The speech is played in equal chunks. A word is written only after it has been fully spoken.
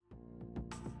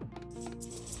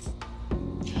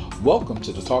Welcome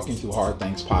to the Talking Through Hard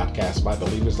Things podcast by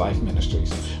Believers Life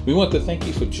Ministries. We want to thank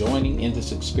you for joining in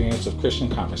this experience of Christian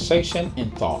conversation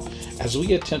and thought as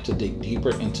we attempt to dig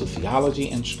deeper into theology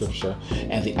and scripture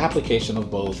and the application of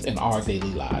both in our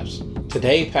daily lives.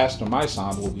 Today, Pastor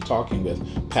Miysan will be talking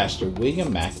with Pastor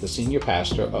William Mack, the senior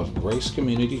pastor of Grace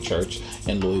Community Church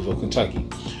in Louisville, Kentucky,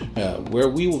 where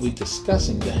we will be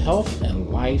discussing the health and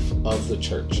life of the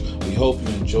church. We hope you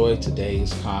enjoy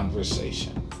today's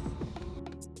conversation.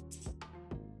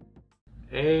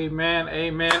 Amen,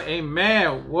 amen,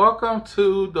 amen. Welcome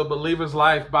to the Believer's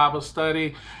Life Bible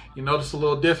Study. You notice a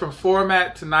little different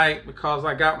format tonight because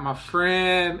I got my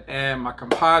friend and my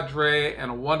compadre and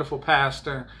a wonderful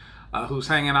pastor who's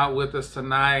hanging out with us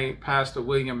tonight, Pastor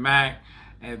William Mack.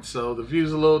 And so the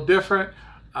view's a little different,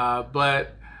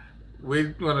 but we're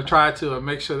going to try to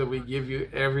make sure that we give you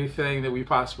everything that we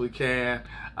possibly can.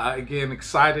 Again,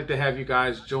 excited to have you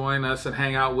guys join us and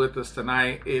hang out with us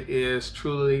tonight. It is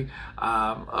truly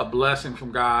a blessing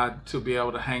from God to be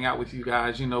able to hang out with you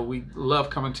guys. You know, we love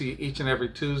coming to you each and every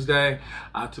Tuesday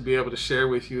to be able to share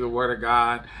with you the Word of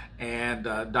God and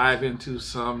dive into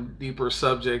some deeper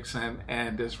subjects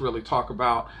and just really talk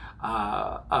about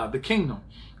the kingdom.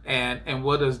 And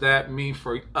what does that mean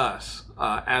for us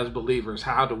as believers?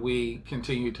 How do we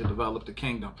continue to develop the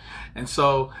kingdom? And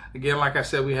so, again, like I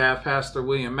said, we have Pastor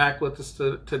William Mack with us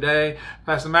today.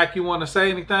 Pastor Mack, you want to say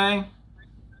anything?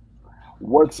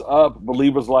 What's up,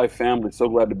 Believers Life family? So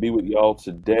glad to be with y'all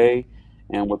today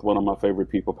and with one of my favorite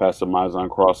people, Pastor Miysan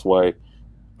Crossway.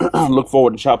 Look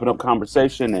forward to chopping up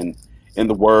conversation and in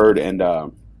the Word. And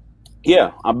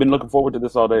yeah, I've been looking forward to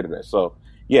this all day today. So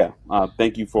yeah,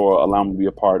 thank you for allowing me to be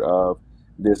a part of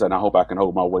this, and I hope I can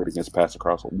hold my weight against Pastor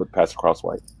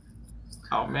Crossway.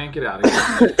 Oh man, get out of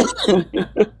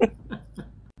here!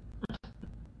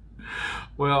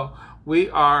 Well, we're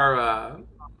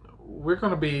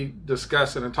going to be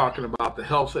discussing and talking about the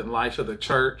health and life of the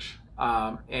church,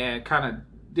 and kind of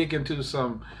dig into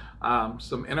some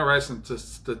interesting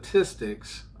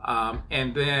statistics,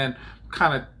 and then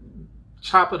kind of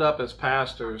chop it up as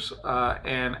pastors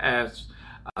and as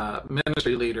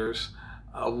ministry leaders,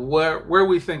 where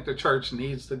we think the church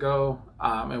needs to go,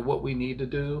 and what we need to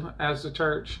do as the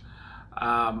church,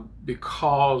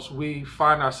 because we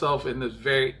find ourselves in this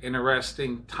very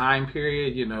interesting time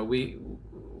period. You know,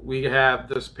 we have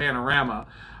this panorama,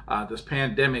 this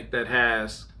pandemic that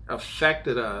has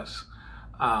affected us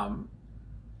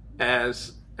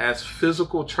as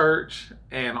physical church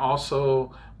and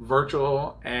also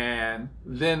virtual, and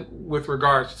then with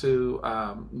regards to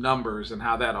numbers and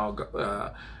how that all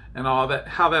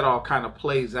how that all kind of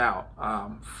plays out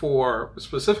for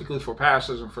specifically for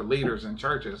pastors and for leaders in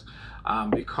churches,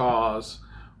 because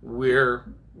we're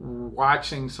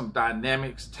watching some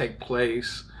dynamics take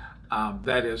place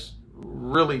that is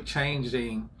really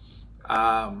changing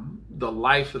the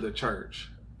life of the church,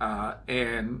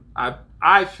 and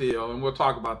I feel, and we'll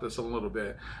talk about this a little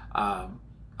bit.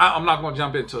 I'm not going to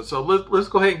jump into it. So let's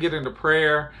go ahead and get into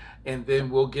prayer, and then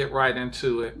we'll get right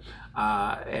into it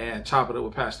and chop it up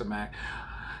with Pastor Mack.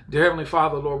 Dear Heavenly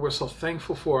Father, Lord, we're so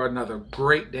thankful for another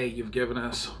great day you've given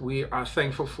us. We are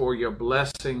thankful for your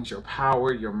blessings, your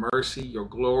power, your mercy, your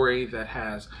glory that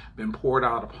has been poured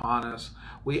out upon us.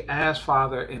 We ask,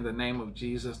 Father, in the name of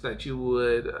Jesus, that you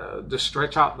would just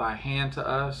stretch out thy hand to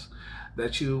us,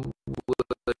 that you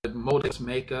would mold us,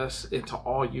 make us into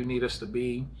all you need us to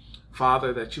be.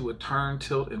 Father, that you would turn,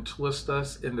 tilt, and twist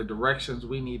us in the directions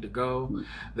we need to go,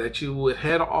 that you would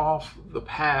head off the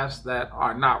paths that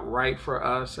are not right for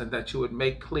us, and that you would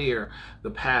make clear the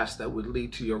paths that would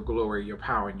lead to your glory, your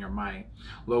power, and your might.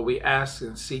 Lord, we ask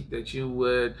and seek that you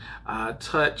would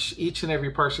touch each and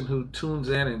every person who tunes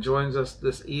in and joins us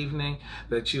this evening,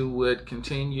 that you would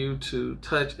continue to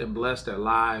touch and bless their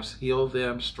lives, heal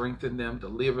them, strengthen them,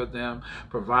 deliver them,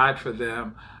 provide for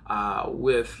them,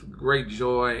 with great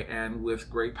joy and with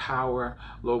great power.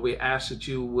 Lord, we ask that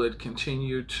you would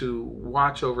continue to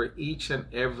watch over each and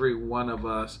every one of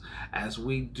us as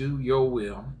we do your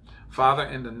will. Father,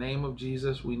 in the name of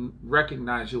Jesus, we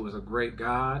recognize you as a great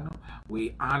God.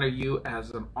 We honor you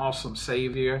as an awesome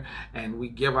Savior, and we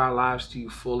give our lives to you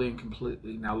fully and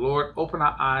completely. Now, Lord, open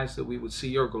our eyes that we would see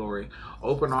your glory.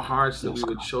 Open our hearts that we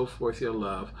would show forth your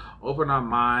love. Open our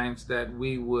minds that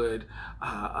we would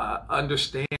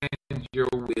understand your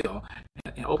will.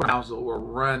 And open our mouths that we'll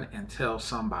run and tell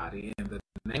somebody. In the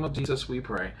name of Jesus, we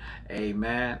pray.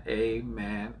 Amen,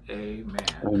 amen, amen.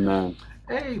 Amen.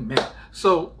 Amen.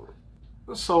 So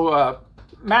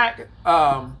Mac,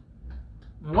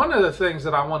 one of the things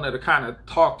that I wanted to kind of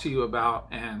talk to you about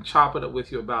and chop it up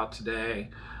with you about today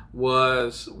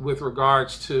was with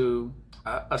regards to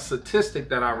a statistic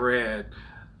that I read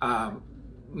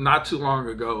not too long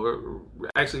ago,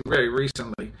 actually very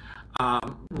recently,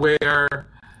 where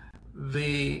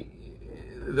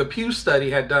the Pew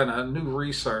study had done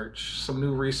some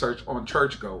new research on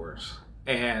churchgoers,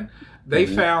 and they Hmm.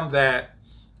 found that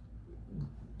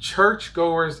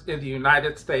churchgoers in the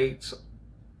United States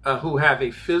who have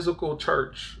a physical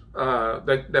church,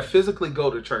 that physically go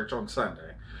to church on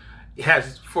Sunday,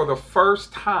 has, for the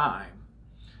first time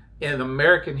in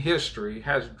American history,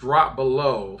 has dropped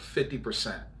below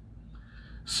 50%.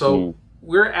 So Mm.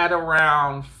 we're at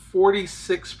around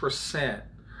 46%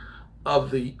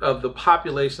 of the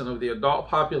population, of the adult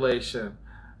population,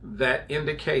 that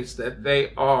indicates that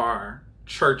they are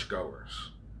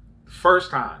churchgoers.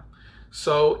 First time.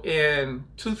 So in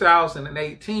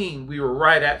 2018, we were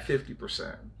right at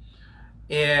 50%.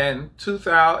 In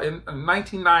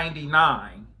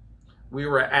 1999, we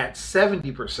were at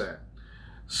 70%.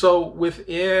 So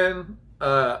within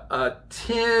a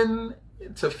 10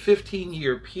 to 15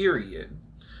 year period,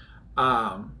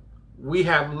 um, we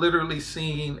have literally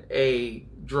seen a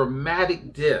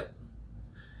dramatic dip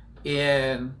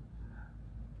in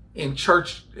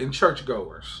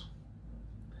churchgoers.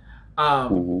 Um,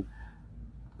 Hmm.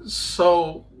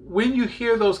 so when you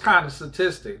hear those kind of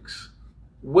statistics,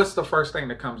 what's the first thing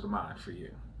that comes to mind for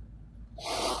you?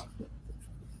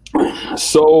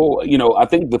 So, I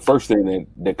think the first thing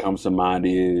that comes to mind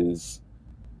is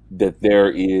that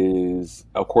there is,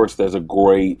 of course, there's a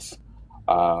great,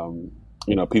 um,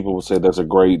 people will say there's a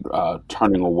great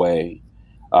turning away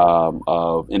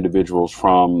of individuals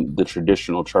from the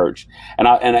traditional church. And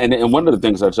one of the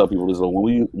things I tell people is that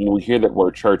when we hear that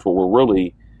word church, what we're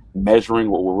really measuring,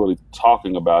 what we're really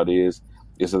talking about is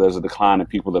that there's a decline in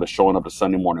people that are showing up to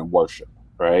Sunday morning worship,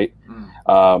 right? Mm,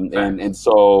 And facts.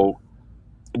 so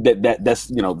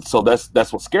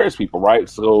that's what scares people, right?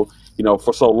 So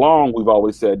for so long we've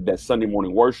always said that Sunday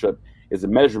morning worship is a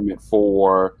measurement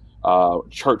for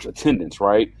church attendance,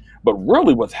 right? But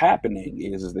really what's happening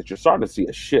is that you're starting to see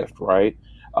a shift, right?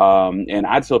 And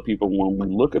I tell people, when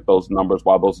we look at those numbers,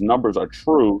 while those numbers are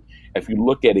true, if you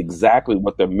look at exactly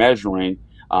what they're measuring,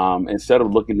 instead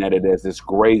of looking at it as this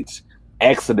great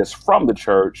exodus from the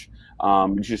church,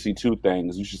 you should see two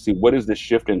things. You should see what is the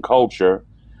shift in culture,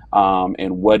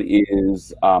 and what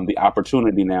is the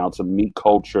opportunity now to meet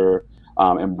culture,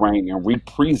 and bring and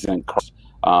represent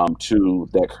to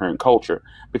that current culture.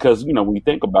 Because when you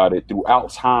think about it,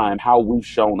 throughout time, how we've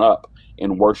shown up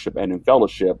in worship and in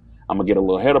fellowship, I'm gonna get a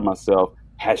little ahead of myself,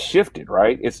 has shifted.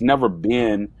 Right? It's never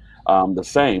been the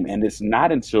same, and it's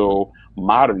not until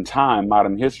modern time,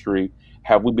 modern history,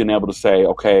 have we been able to say,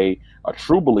 okay, a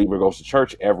true believer goes to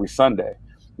church every Sunday.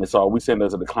 And so, are we saying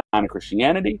there's a decline in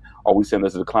Christianity? Or are we saying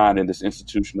there's a decline in this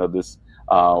institution of this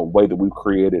way that we've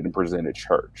created and presented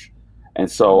church?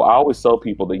 And so, I always tell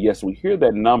people that yes, we hear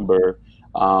that number,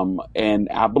 and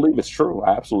I believe it's true.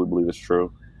 I absolutely believe it's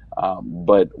true.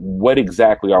 But what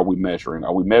exactly are we measuring?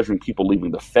 Are we measuring people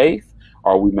leaving the faith?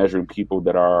 Or are we measuring people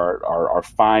that are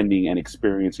finding and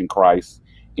experiencing Christ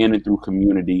in and through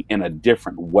community in a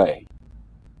different way?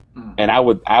 Mm, And I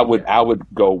would I would yeah. I would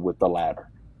go with the latter.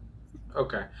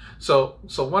 Okay. So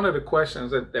one of the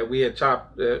questions that we had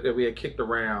that we had kicked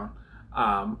around,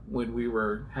 when we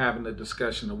were having the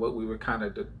discussion of what we were kind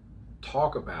of to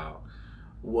talk about,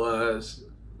 was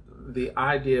the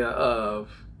idea of,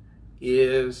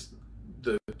 is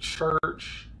the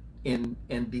church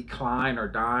in decline or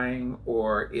dying,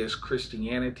 or is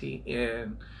Christianity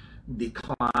in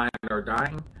decline or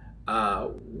dying,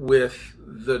 with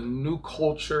the new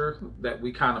culture that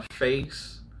we kind of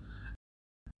face,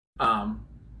 um,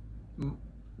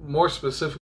 more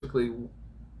specifically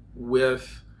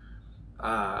with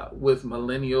with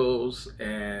millennials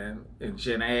and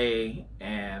Gen A,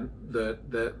 and the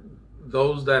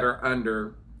those that are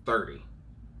under 30,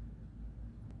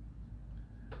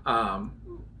 um,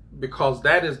 because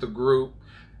that is the group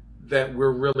that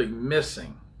we're really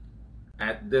missing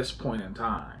at this point in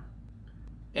time.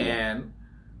 Yeah. And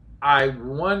I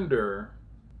wonder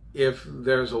if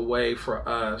there's a way for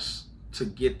us to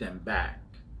get them back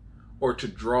or to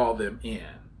draw them in.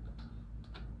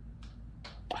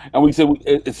 And we said,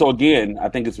 so again, I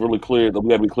think it's really clear that we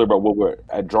got to be clear about what we're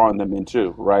drawing them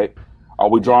into, right? Are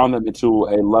we Yeah. drawing them into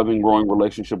a loving, growing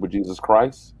relationship with Jesus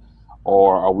Christ?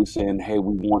 Or are we saying, hey,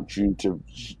 we want you to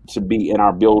be in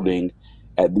our building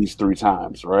at these three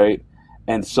times, right?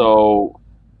 And Mm, so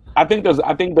I think there's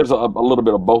a little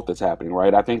bit of both that's happening,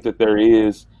 right? I think that there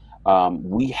is,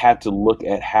 we have to look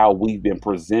at how we've been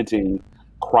presenting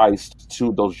Christ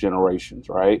to those generations,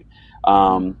 right?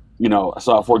 mm,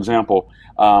 So for example,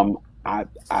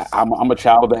 I'm a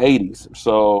child of the '80s,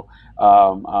 so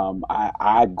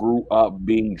I grew up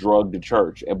being drugged to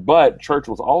church. But church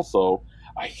was also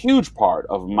a huge part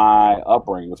of my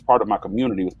upbringing. It was part of my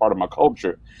community. It was part of my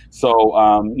culture. So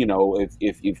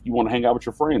if you want to hang out with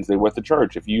your friends, they were at the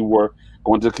church. If you were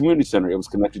going to the community center, it was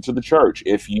connected to the church.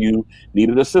 If you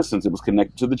needed assistance, it was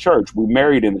connected to the church. We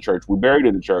married in the church. We buried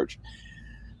in the church.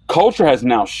 Culture has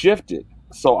now shifted.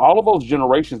 So all of those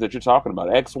generations that you're talking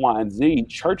about, X, Y, and Z,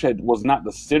 was not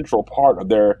the central part of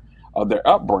their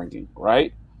upbringing,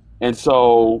 right? And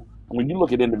so when you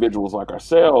look at individuals like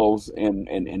ourselves and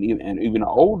even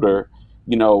older,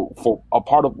 for a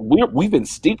part of we've been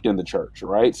steeped in the church,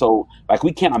 right? So like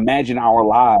we can't imagine our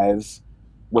lives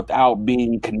without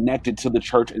being connected to the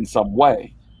church in some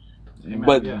way. Amen.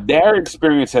 But Yeah. their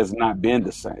experience has not been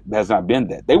the same. Has not been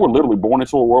that. They were literally born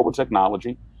into a world with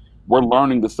technology. We're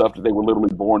learning the stuff that they were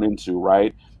literally born into,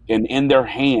 right? And in their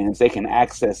hands, they can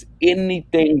access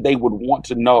anything they would want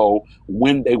to know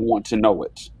when they want to know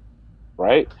it,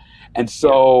 right? And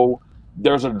so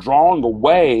there's a drawing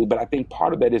away, but I think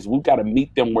part of that is we've got to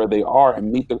meet them where they are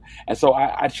and meet them. And so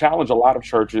I challenge a lot of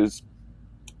churches,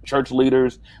 church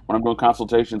leaders, when I'm doing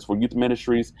consultations for youth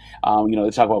ministries. They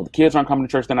talk about the kids aren't coming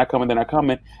to church, they're not coming.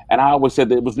 And I always said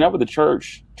that it was never the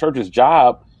church's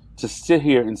job to sit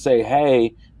here and say,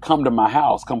 hey, come to my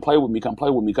house, come play with me, come play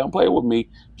with me, come play with me.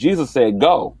 Jesus said,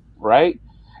 go, right?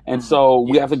 And so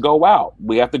we have to go out.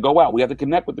 We have to go out. We have to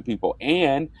connect with the people.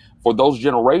 And for those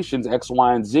generations, X,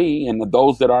 Y, and Z, and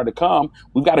those that are to come,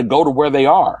 we've got to go to where they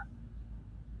are.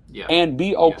 Yeah. And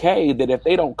be okay that if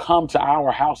they don't come to our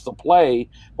house to play,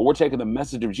 but we're taking the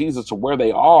message of Jesus to where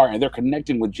they are and they're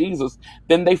connecting with Jesus,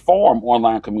 then they form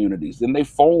online communities. Then they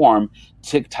form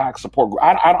TikTok support group.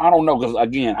 I don't know, because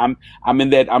again, I'm in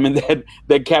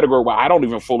that category where I don't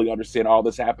even fully understand all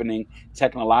this happening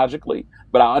technologically,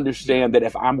 but I understand that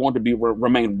if I'm going to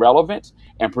remain relevant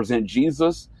and present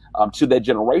Jesus to that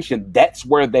generation, that's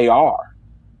where they are.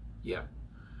 Yeah.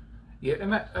 Yeah,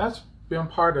 and that's been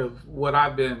part of what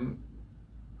I've been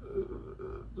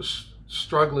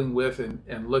struggling with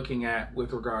and looking at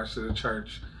with regards to the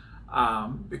church,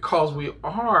 because we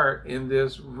are in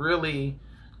this really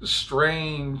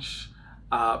strange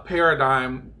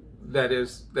paradigm that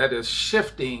is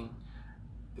shifting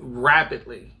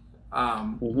rapidly.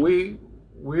 We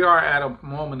are at a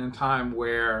moment in time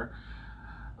where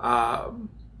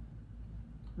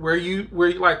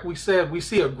like we said, we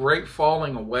see a great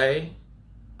falling away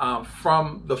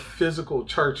from the physical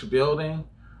church building,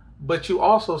 but you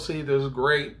also see this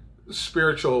great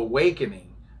spiritual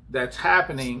awakening that's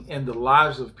happening in the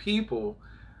lives of people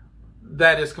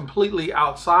that is completely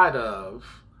outside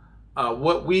of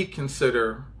what we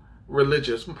consider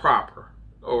religious proper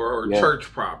or church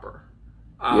proper.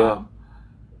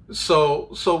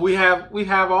 So we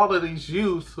have all of these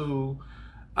youth who,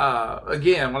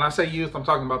 again, when I say youth, I'm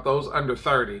talking about those under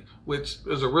 30, which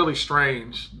is a really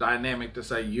strange dynamic to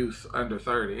say youth under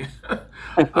 30.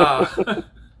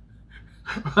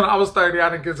 When I was 30, I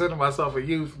didn't consider myself a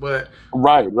youth, but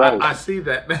right. I see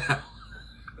that now.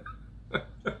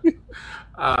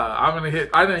 I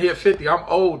didn't hit 50. I'm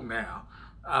old now.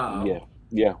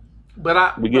 Yeah. But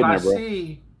I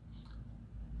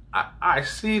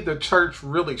see the church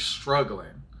really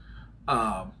struggling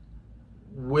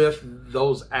with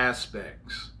those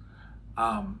aspects,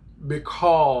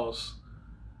 because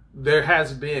there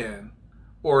has been,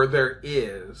 or there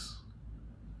is,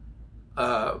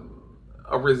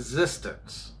 a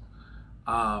resistance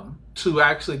to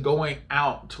actually going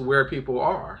out to where people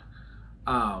are,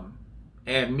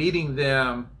 and meeting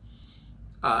them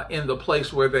in the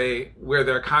place where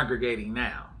they're congregating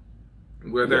now,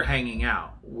 where they're hanging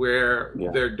out, where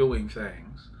they're doing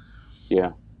things.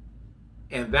 Yeah.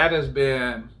 And that has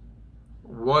been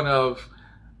one of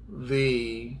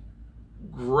the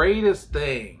greatest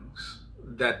things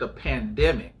that the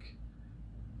pandemic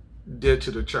did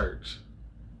to the church,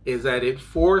 is that it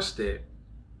forced it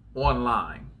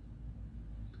online.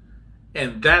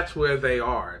 And that's where they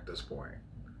are at this point.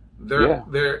 They're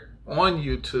on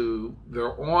YouTube,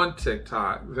 they're on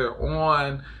TikTok, they're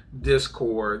on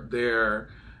Discord, they're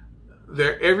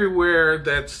everywhere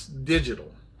that's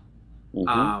digital.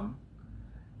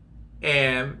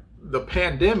 And the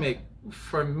pandemic,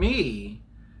 for me,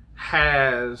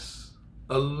 has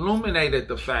illuminated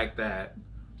the fact that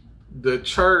the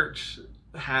church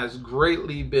has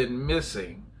greatly been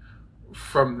missing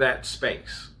from that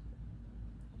space.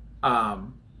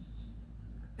 And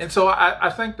so I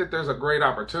think that there's a great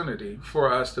opportunity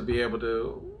for us to be able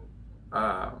to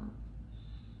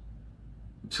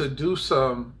do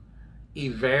some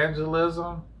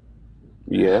evangelism.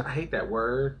 Yeah. I hate that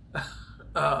word.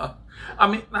 I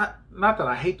mean, not that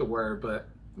I hate the word, but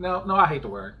no, I hate the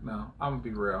word. No, I'm gonna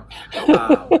be real.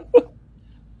 Um,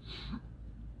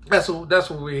 that's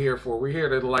what we're here for. We're here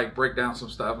to like break down some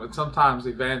stuff, and sometimes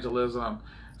evangelism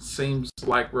seems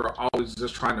like we're always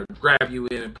just trying to grab you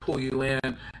in and pull you in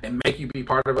and make you be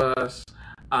part of us.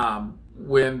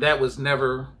 When that was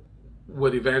never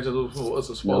what evangelism was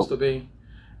supposed to Nope. be.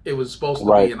 It was supposed to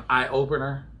be Right. an eye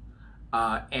opener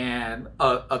and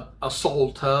a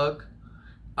soul tug.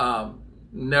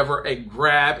 Never a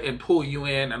grab and pull you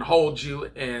in and hold you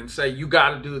and say you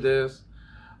got to do this,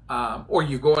 or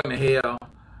you're going to hell.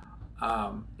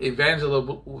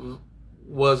 Evangelism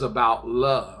was about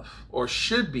love, or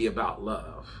should be about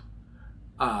love,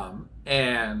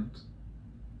 and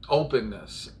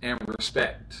openness and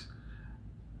respect,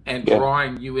 and Yeah.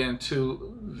 drawing you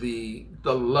into the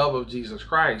love of Jesus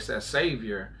Christ as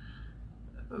Savior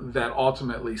that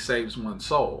ultimately saves one's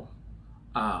soul.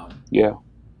 Um, Yeah.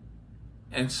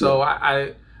 and Yeah. so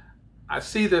I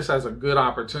see this as a good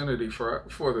opportunity for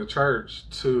the church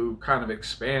to kind of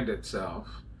expand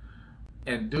itself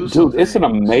and do some Dude, it's an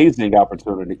things. amazing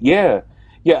opportunity. Yeah.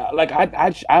 Yeah. Like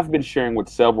I've been sharing with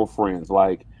several friends,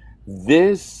 like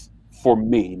this for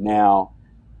me now,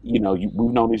 we've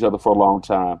known each other for a long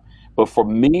time, but for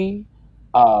me,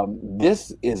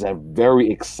 this is a very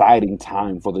exciting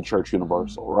time for the Church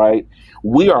Universal, right?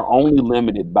 We are only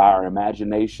limited by our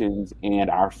imaginations and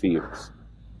our fears.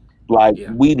 Like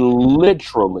Yeah. we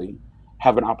literally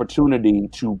have an opportunity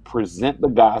to present the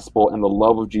gospel and the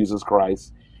love of Jesus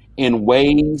Christ in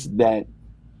ways that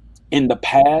in the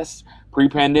past,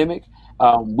 pre-pandemic,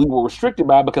 we were restricted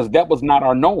by because that was not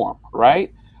our norm, right?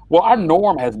 Well, our Mm.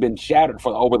 norm has been shattered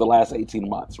for over the last 18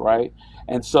 months, right?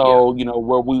 And Yeah. so,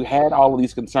 where we had all of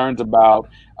these concerns about,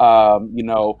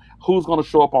 who's going to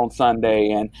show up on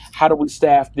Sunday and how do we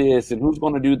staff this and who's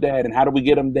going to do that and how do we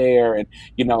get them there and,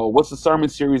 what's the sermon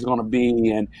series going to be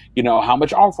and, how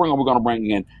much offering are we going to bring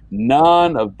in?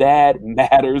 None of that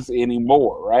matters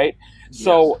anymore, right? Yes.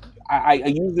 So I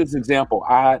use this example.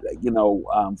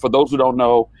 For those who don't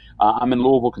know, I'm in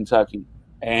Louisville, Kentucky,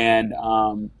 and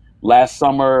last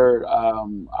summer,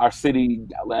 our city,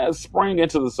 last spring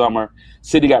into the summer,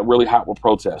 city got really hot with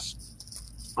protests.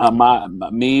 My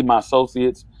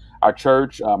associates, our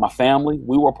church, my family,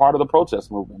 we were part of the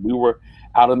protest movement. We were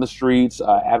out in the streets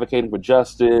advocating for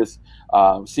justice,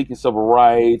 seeking civil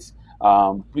rights,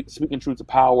 speaking truth to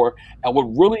power. And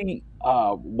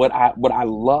what I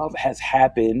love has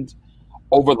happened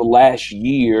over the last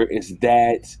year is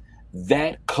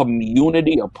that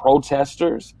community of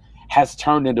protesters has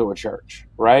turned into a church,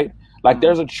 right? Like Mm.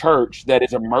 there's a church that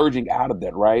is emerging out of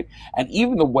that, right? And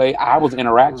even the way I was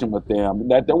interacting with them,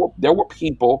 that there were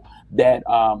people that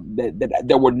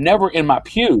were never in my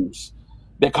pews.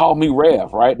 They called me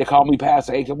Rev, right? They called me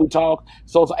Pastor. Hey, can we talk?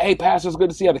 So it's like, hey, Pastor, it's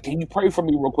good to see you. Can you pray for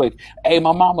me real quick? Hey,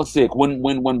 my mama's sick. When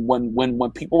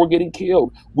people were getting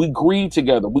killed, we grieved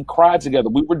together, we cried together,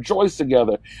 we rejoiced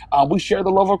together, we shared the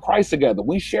love of Christ together,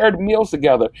 we shared meals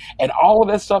together, and all of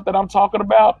that stuff that I'm talking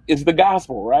about is the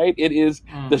gospel, right? It is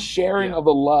the Mm. sharing Yeah. of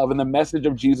the love and the message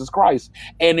of Jesus Christ,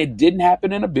 and it didn't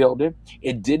happen in a building.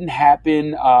 It didn't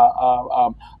happen in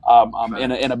a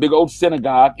Facts. big old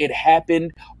synagogue. It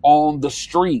happened on the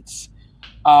streets.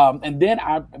 And then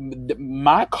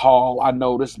my call, I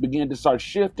noticed, began to start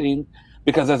shifting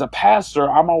because as a pastor,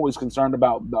 I'm always concerned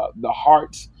about the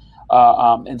hearts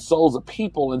and souls of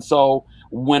people. And so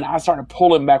when I started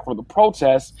pulling back from the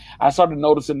protests, I started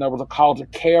noticing there was a call to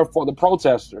care for the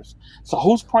protesters. So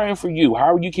who's praying for you?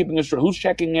 How are you keeping it straight? Who's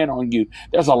checking in on you?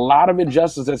 There's a lot of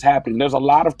injustice that's happening. There's a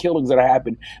lot of killings that are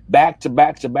happening back to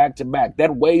back to back to back.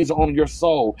 That weighs on your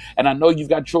soul. And I know you've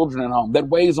got children at home. That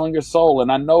weighs on your soul.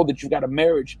 And I know that you've got a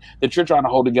marriage that you're trying to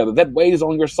hold together. That weighs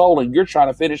on your soul. And you're trying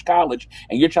to finish college.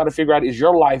 And you're trying to figure out, is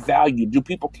your life valued? Do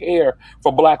people care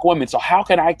for Black women? So how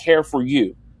can I care for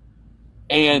you?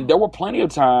 And Mm. there were plenty of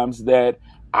times that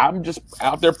I'm just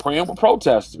out there praying with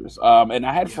protesters. And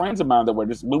I had Yeah. friends of mine that we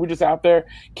were just out there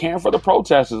caring for the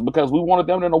protesters because we wanted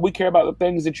them to know we care about the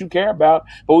things that you care about,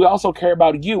 but we also care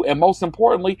about you. And most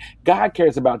importantly, God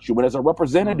cares about you. And as a Mm.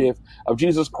 representative of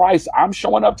Jesus Christ, I'm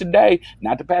showing up today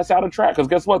not to pass out a tract because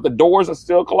guess what? The doors are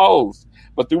still closed.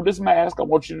 But through this mask, I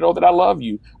want you to know that I love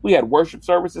you. We had worship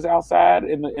services outside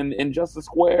in Justice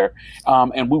Square,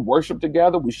 and we worshiped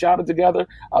together. We shouted together.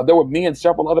 There were me and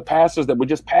several other pastors that would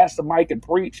just pass the mic and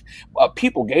preach.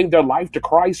 People gave their life to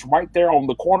Christ right there on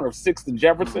the corner of 6th and Mm.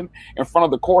 Jefferson in front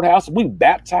of the courthouse. We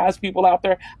baptized people out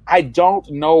there. I don't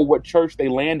know what church they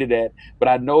landed at, but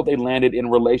I know they landed in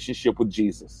relationship with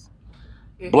Jesus.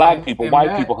 Black And people, and white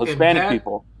that people, and Hispanic that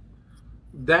people.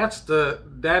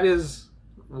 that is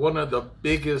one of the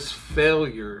biggest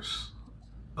failures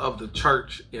of the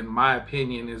church, in my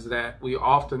opinion, is that we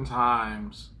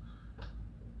oftentimes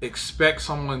expect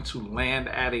someone to land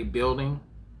at a building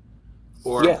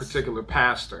or a Yes. particular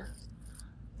pastor,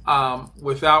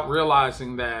 without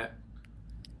realizing that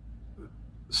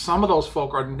some of those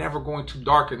folk are never going to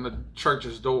darken the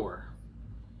church's door,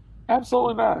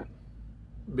 Absolutely not.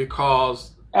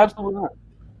 because Absolutely not.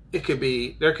 there could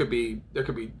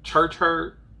be church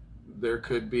hurt, there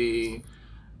could be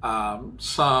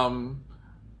some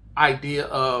idea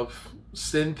of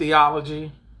sin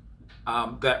theology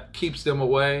that keeps them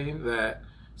away, that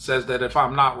says that if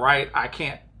I'm not right, I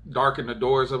can't darken the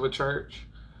doors of a church.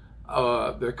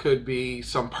 There could be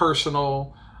some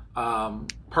personal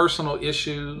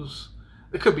issues.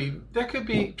 There could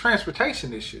be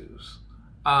transportation issues.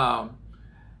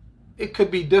 It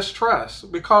could be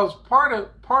distrust, because part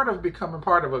of becoming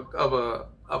part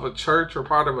of a church or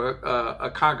part of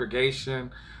a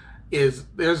congregation is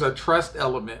there's a trust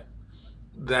element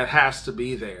that has to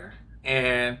be there.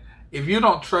 And if you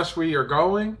don't trust where you're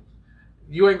going,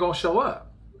 you ain't gonna show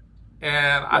up.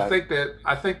 And I Right.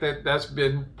 think that that's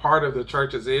been part of the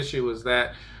church's issue, is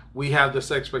that we have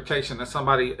this expectation that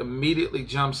somebody immediately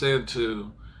jumps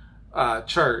into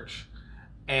church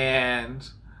and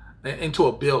into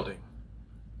a building.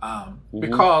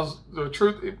 Because the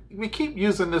truth, we keep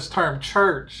using this term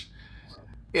church,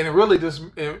 and it really just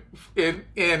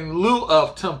in lieu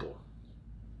of temple,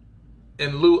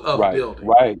 in lieu of Right. building.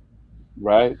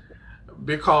 Right.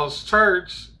 Because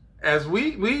church, as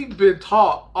we've been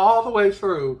taught all the way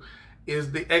through,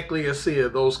 is the ecclesia,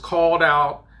 those called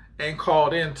out and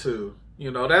called into.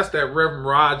 That's that Reverend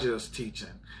Rogers teaching.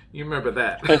 You remember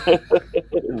that?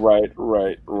 Right.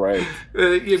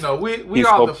 We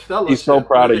are the fellowship. He's so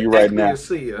proud we're of you the right now.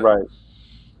 ecclesia. Right.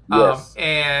 Yes.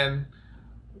 And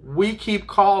we keep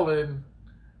calling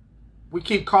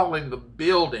the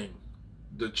building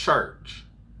the church,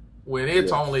 when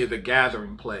it's Yes. only the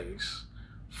gathering place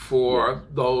for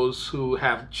those who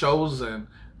have chosen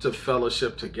to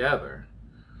fellowship together.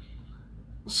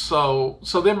 So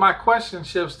then my question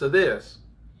shifts to this.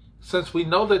 Since we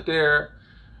know that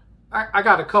I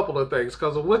got a couple of things,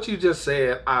 because of what you just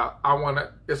said.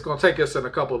 It's going to take us in a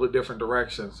couple of different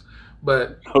directions,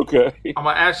 but Okay. I'm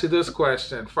going to ask you this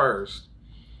question first.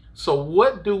 So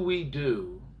what do we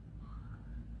do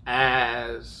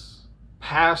as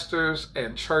pastors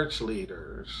and church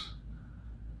leaders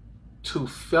to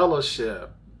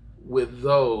fellowship with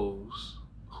those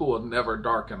who will never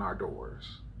darken our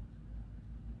doors?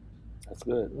 That's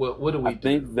good. What do we I do?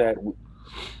 think that.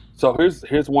 So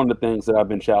here's one of the things that I've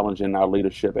been challenging in our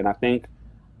leadership, and I think,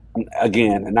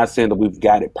 again, and not saying that we've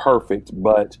got it perfect,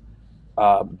 but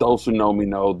those who know me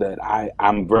know that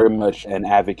I'm very much an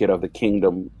advocate of the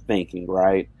kingdom thinking,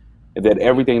 right? That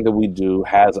everything that we do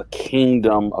has a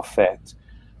kingdom effect.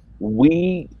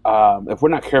 We, if we're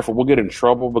not careful, we'll get in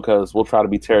trouble because we'll try to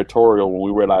be territorial when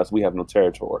we realize we have no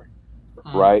territory,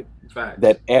 right? Facts.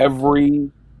 That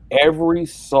every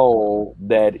soul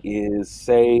that is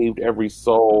saved, every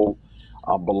soul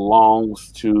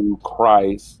belongs to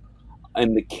Christ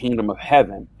in the kingdom of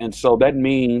heaven. And so that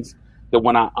means that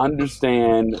when I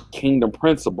understand kingdom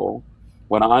principle,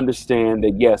 when I understand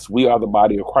that, yes, we are the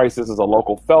body of Christ, this is a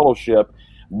local fellowship,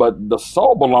 but the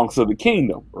soul belongs to the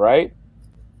kingdom, right?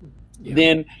 Yeah.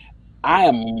 Then I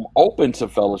am open to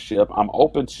fellowship. I'm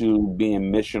open to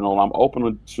being missional. I'm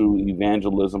open to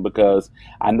evangelism, because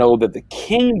I know that the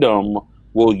kingdom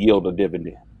will yield a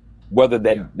dividend, whether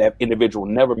that individual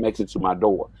never makes it to my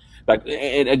door. Like,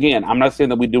 and again, I'm not saying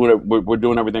that we're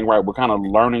doing everything right. We're kind of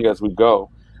learning as we go.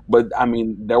 But I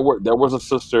mean, there was a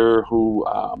sister who,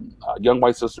 a young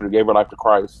white sister, who gave her life to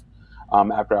Christ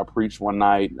after I preached one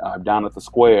night down at the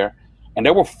square, and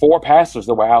there were 4 pastors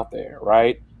that were out there,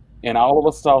 right? And all of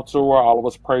us talked to her. All of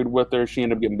us prayed with her. She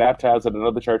ended up getting baptized at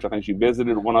another church. I think she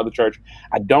visited one other church.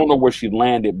 I don't know where she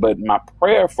landed, but my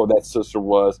prayer for that sister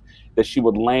was that she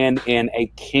would land in a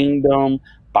kingdom,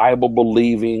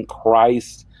 Bible-believing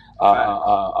Christ.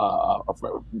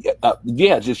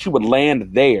 She would land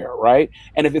there, right?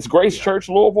 And if it's Grace Church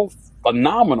Louisville,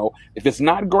 phenomenal. If it's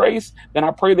not Grace, then I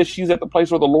pray that she's at the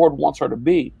place where the Lord wants her to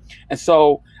be. And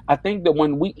so I think that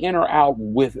when we enter out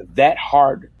with that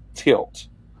hard tilt,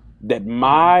 that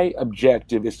my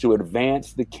objective is to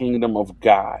advance the kingdom of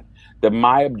God, that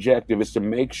my objective is to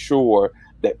make sure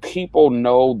that people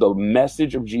know the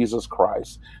message of Jesus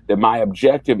Christ, that my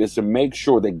objective is to make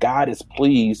sure that God is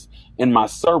pleased in my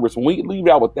service. When we leave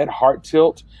out with that heart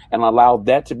tilt and allow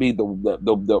that to be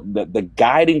the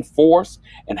guiding force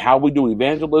in how we do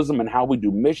evangelism and how we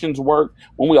do missions work,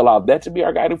 when we allow that to be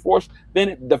our guiding force,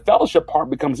 then the fellowship part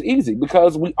becomes easy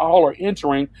because we all are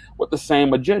entering with the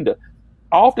same agenda.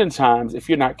 Oftentimes, if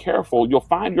you're not careful, you'll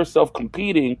find yourself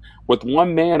competing with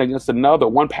one man against another,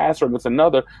 one pastor against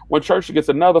another, one church against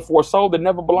another for a soul that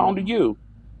never belonged to you.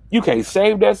 You can't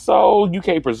save that soul. You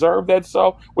can't preserve that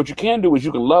soul. What you can do is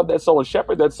you can love that soul and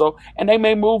shepherd that soul, and they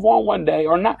may move on one day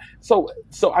or not. So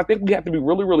I think we have to be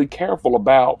really, really careful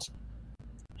about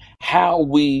how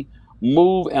we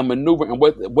move and maneuver and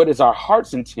what is our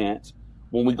heart's intent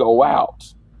when we go out,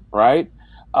 right?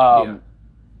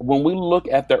 When we look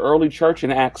at the early church in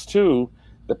Acts 2,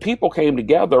 the people came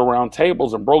together around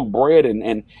tables and broke bread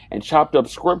and chopped up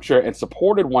scripture and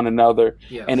supported one another.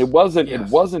 Yes. And it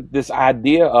wasn't this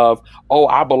idea of, oh,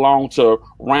 I belong to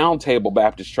Round Table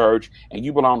Baptist Church and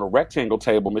you belong to Rectangle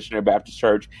Table Missionary Baptist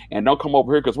Church and don't come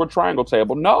over here because we're Triangle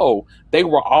Table. No, they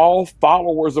were all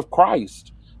followers of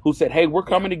Christ who said, hey, we're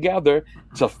coming together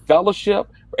to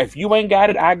fellowship. If you ain't got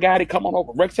it, I got it. Come on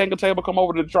over. Rectangle table, come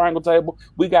over to the triangle table.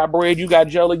 We got bread, you got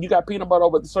jelly, you got peanut butter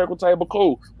over at the circle table.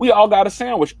 Cool. We all got a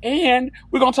sandwich. And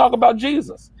we're going to talk about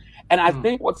Jesus. And I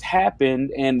think what's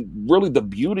happened, and really the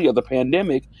beauty of the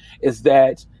pandemic, is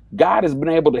that God has been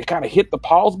able to kind of hit the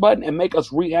pause button and make us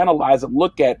reanalyze and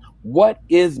look at what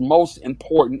is most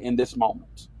important in this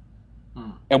moment.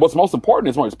 And what's most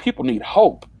important is people need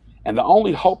hope. And the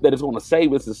only hope that is going to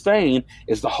save and sustain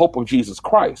is the hope of Jesus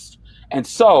Christ. And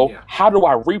so how do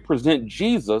I represent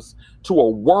Jesus to a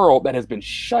world that has been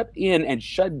shut in and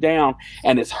shut down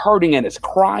and is hurting and is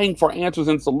crying for answers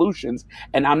and solutions?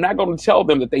 And I'm not going to tell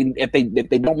them that if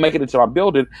they don't make it into our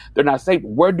building, they're not safe.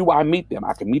 Where do I meet them?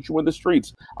 I can meet you in the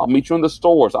streets. I'll meet you in the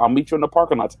stores. I'll meet you in the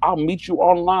parking lots. I'll meet you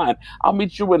online. I'll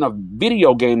meet you in a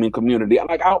video gaming community.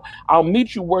 I'll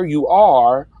meet you where you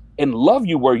are and love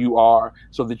you where you are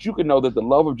so that you can know that the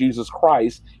love of Jesus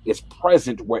Christ is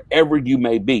present wherever you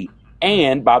may be.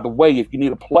 And by the way, if you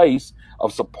need a place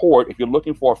of support, if you're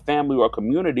looking for a family or a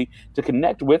community to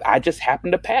connect with, I just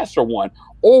happen to pastor one.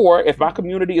 Or if my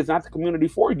community is not the community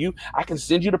for you, I can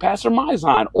send you to Pastor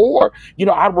Miysan, or,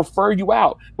 I refer you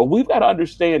out. But we've got to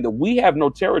understand that we have no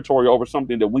territory over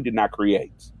something that we did not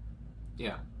create.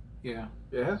 Yeah.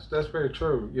 That's very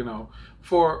true.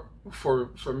 For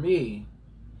me,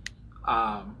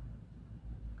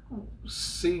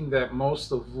 seeing that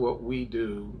most of what we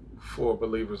do for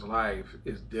Believer's Life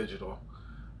is digital,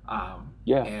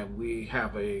 and we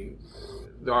have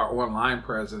our online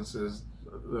presence is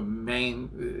the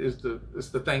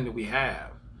thing that we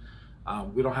have.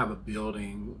 We don't have a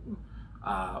building,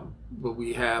 but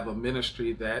we have a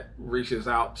ministry that reaches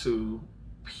out to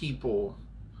people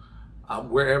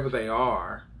wherever they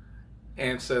are,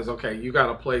 and says, okay, you got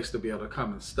a place to be able to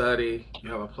come and study.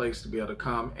 You have a place to be able to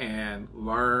come and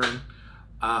learn.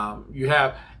 You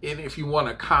have, and if you want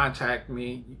to contact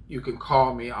me, you can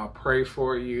call me. I'll pray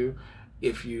for you.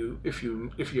 If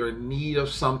you're in need of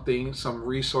something, some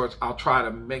resource, I'll try to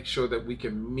make sure that we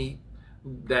can meet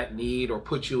that need or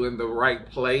put you in the right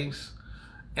place.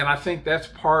 And I think that's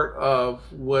part of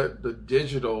what the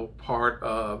digital part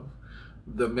of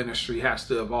the ministry has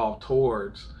to evolve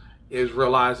towards, is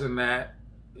realizing that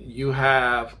you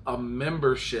have a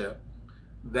membership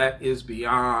that is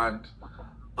beyond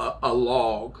a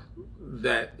log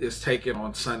that is taken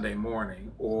on Sunday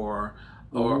morning, or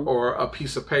a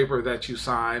piece of paper that you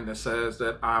sign that says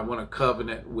that I want a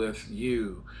covenant with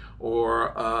you,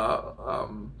 or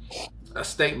a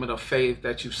statement of faith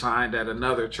that you signed at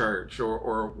another church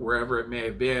or wherever it may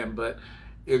have been. But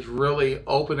it's really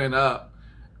opening up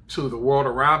to the world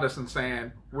around us and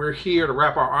saying, we're here to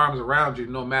wrap our arms around you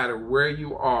no matter where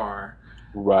you are,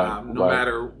 no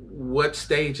matter what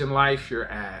stage in life you're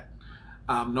at,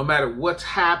 no matter what's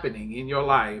happening in your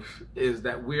life, is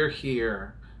that we're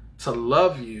here to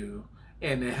love you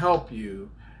and to help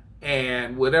you.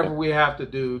 And whatever we have to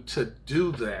do to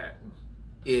do that,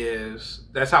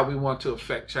 that's how we want to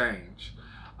affect change.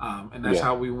 And that's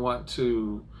how we want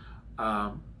to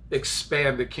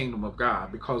expand the kingdom of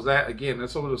God, because that, again,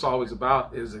 that's what it's always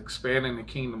about, is expanding the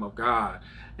kingdom of God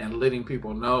and letting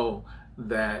people know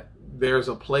that there's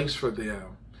a place for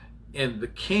them in the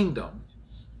kingdom.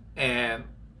 And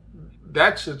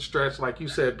that should stretch, like you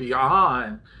said,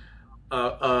 beyond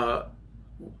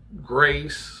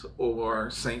Grace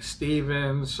or St.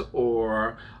 Stephen's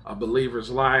or a Believer's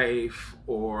Life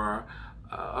or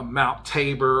a Mount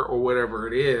Tabor or whatever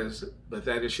it is, but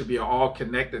that it should be an all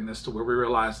connectedness to where we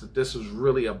realize that this is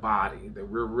really a body, that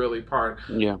we're really part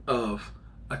Yeah. of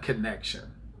a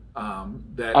connection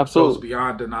that goes Absolutely.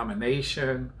 beyond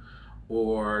denomination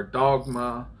or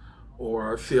dogma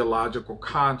or theological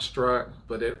construct,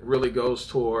 but it really goes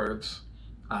towards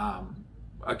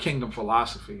a kingdom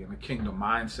philosophy and a kingdom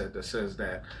mindset that says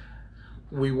that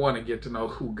we want to get to know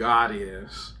who God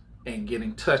is and get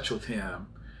in touch with him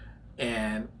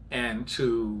and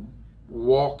to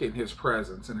walk in his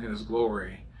presence and his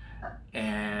glory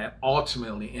and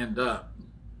ultimately end up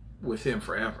with him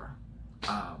forever.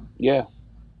 Yeah.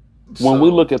 When we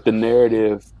So look at the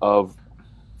narrative of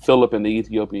Philip and the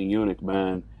Ethiopian eunuch,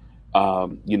 man,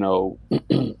 you know,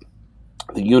 the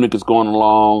eunuch is going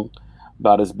along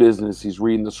about his business. He's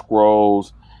reading the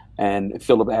scrolls, and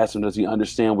Philip asks him, does he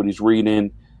understand what he's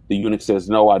reading? The eunuch says,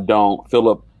 no, I don't.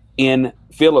 Philip,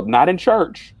 not in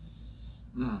church,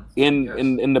 yes,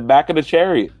 in the back of the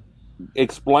chariot,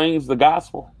 explains the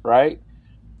gospel, right?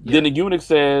 Then yeah, the eunuch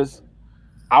says,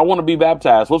 I want to be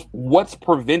baptized. What's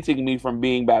preventing me from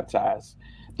being baptized?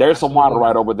 There's that's some the water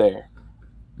right woman. over there.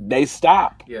 They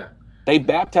stop. Yeah, They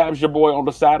baptize your boy on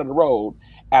the side of the road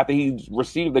after he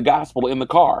received the gospel in the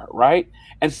car, right?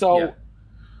 And yeah, so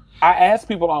I ask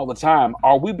people all the time,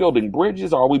 are we building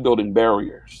bridges or are we building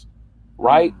barriers,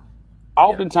 right? yeah,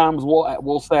 Oftentimes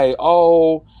we'll say,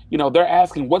 oh, you know, they're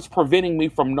asking, what's preventing me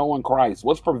from knowing Christ?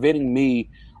 What's preventing me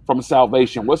from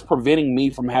salvation? What's preventing me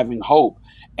from having hope?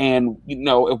 And, you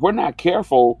know, if we're not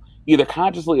careful, either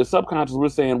consciously or subconsciously, we're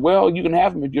saying, well, you can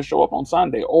have them if you show up on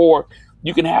Sunday, or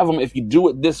you can have them if you do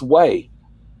it this way.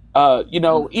 You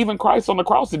know, even Christ on the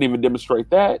cross didn't even demonstrate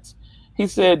that. He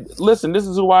said, listen, this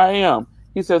is who I am.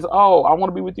 He says, oh, I want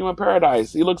to be with you in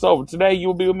paradise. He looks over, today you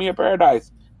will be with me in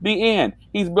paradise. The end.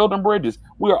 He's building bridges.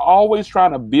 We are always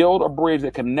trying to build a bridge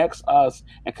that connects us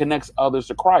and connects others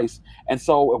to Christ. And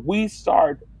so if we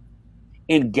start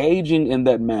engaging in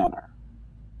that manner,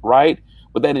 right,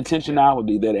 with that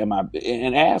intentionality, that am I,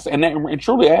 and ask, and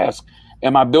truly ask,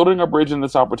 am I building a bridge in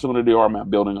this opportunity, or am I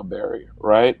building a barrier,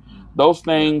 right? Those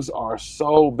yeah, things are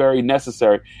so very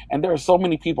necessary. And there are so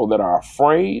many people that are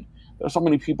afraid. There are so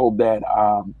many people that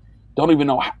don't even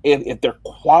know if they're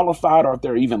qualified or if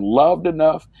they're even loved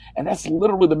enough. And that's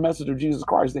literally the message of Jesus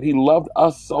Christ, that he loved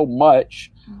us so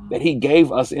much that he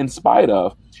gave us in spite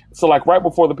of. So like right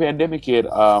before the pandemic hit,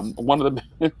 one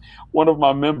of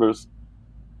my members,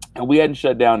 and we hadn't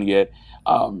shut down yet,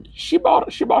 she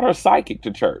brought her psychic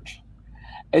to church.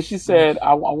 And she said,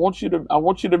 I want you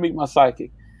to meet my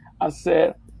psychic. I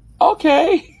said,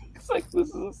 okay. It's like, this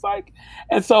is a psychic.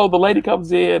 And so the lady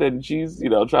comes in and she's, you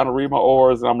know, trying to read my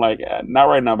auras. And I'm like, not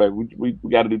right now, baby. We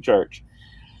got to do church.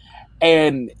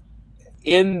 And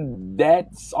on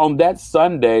that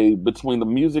Sunday, between the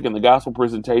music and the gospel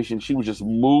presentation, she was just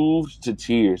moved to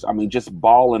tears. I mean, just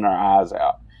bawling her eyes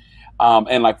out.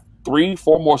 And like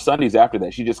 3-4 more Sundays after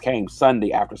that, she just came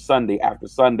Sunday after Sunday after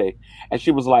Sunday. And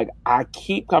she was like, I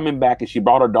keep coming back. And she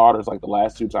brought her daughters like the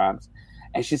last 2 times.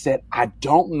 And she said, I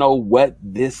don't know what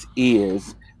this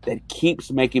is that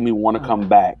keeps making me want to come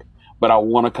back, but I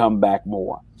want to come back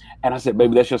more. And I said,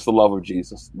 baby, that's just the love of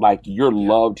Jesus. Like, you're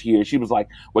loved here. She was like,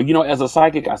 well, you know, as a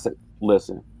psychic, I said,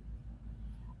 listen,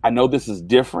 I know this is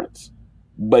different,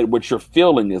 but what you're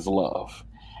feeling is love.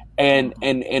 And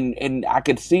I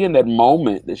could see in that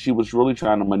moment that she was really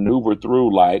trying to maneuver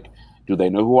through, like, do they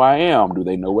know who I am? Do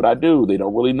they know what I do? They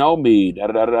don't really know me, da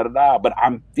da da da da da. But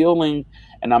I'm feeling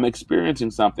and I'm experiencing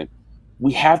something.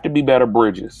 We have to be better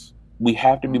bridges. We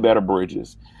have to be better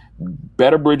bridges.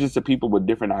 Better bridges to people with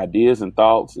different ideas and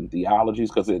thoughts and theologies.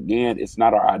 Because again, it's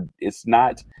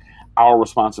not our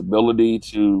responsibility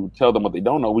to tell them what they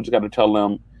don't know. We just got to tell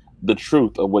them the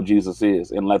truth of what Jesus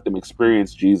is and let them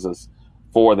experience Jesus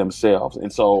for themselves.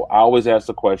 And so I always ask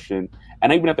the question,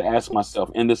 and I even have to ask myself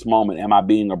in this moment, am I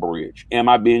being a bridge? Am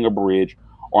I being a bridge,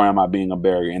 or am I being a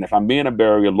barrier? And if I'm being a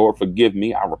barrier, Lord, forgive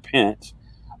me. I repent,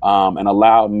 and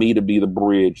allow me to be the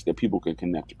bridge that people can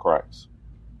connect to Christ.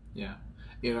 yeah.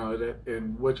 You know,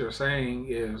 and what you're saying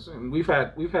is, and we've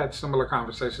had similar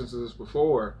conversations to this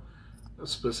before,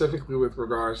 specifically with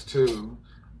regards to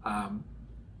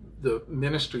the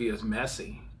ministry is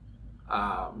messy,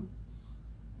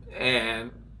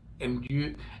 and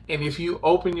if you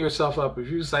open yourself up, if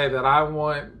you say that I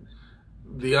want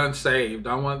the unsaved,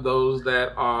 I want those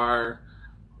that are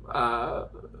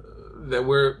that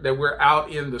we're out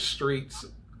in the streets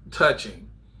touching.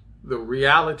 The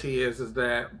reality is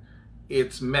that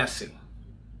it's messy.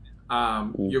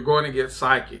 You're going to get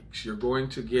psychics. You're going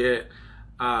to get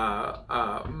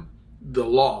the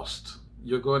lost.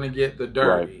 You're going to get the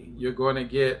dirty. Right. You're going to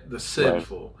get the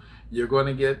sinful. Right. You're going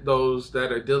to get those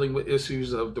that are dealing with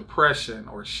issues of depression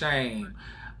or shame,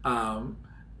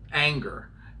 anger.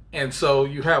 And so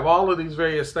you have all of these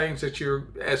various things that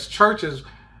as churches,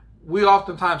 we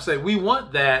oftentimes say we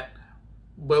want that,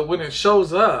 but when it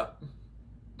shows up,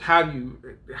 how do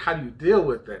you deal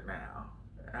with it now?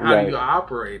 How do you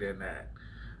operate in that?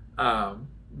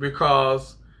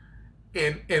 Because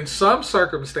in some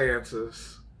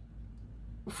circumstances,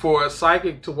 for a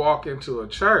psychic to walk into a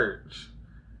church,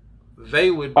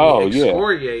 they would be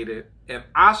excoriated and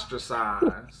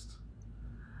ostracized,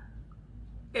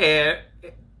 and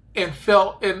they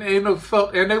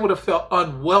would have felt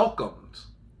unwelcomed.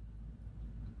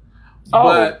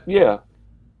 But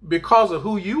because of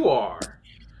who you are,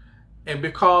 and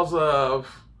because of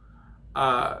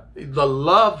the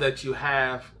love that you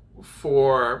have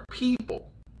for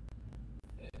people,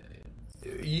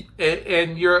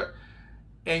 and your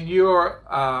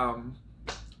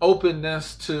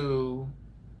openness to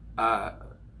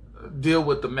deal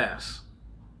with the mess,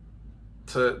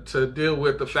 to deal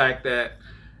with the fact that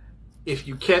if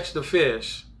you catch the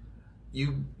fish,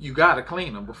 you got to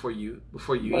clean them before you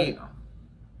eat them.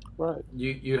 Right.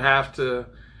 You got to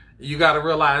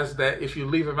realize that if you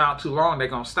leave them out too long, they're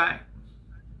gonna stink.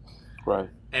 Right.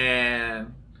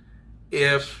 And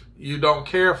if you don't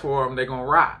care for them, they're gonna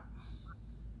rot.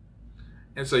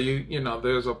 And so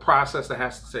there's a process that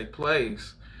has to take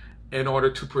place in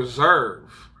order to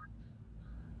preserve.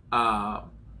 And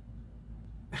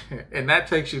that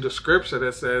takes you to scripture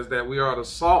that says that we are the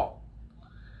salt.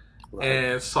 Right.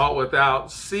 And salt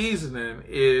without seasoning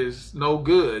is no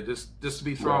good, just to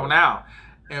be thrown out.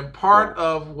 And part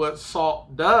of what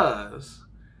salt does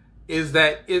is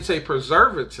that it's a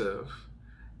preservative,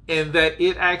 and that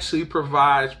it actually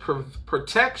provides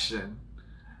protection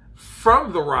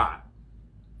from the rot,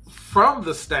 from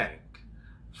the stank,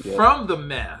 from the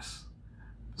mess.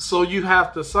 So you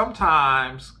have to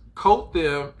sometimes coat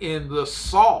them in the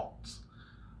salt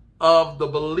of the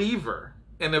believer.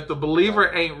 And if the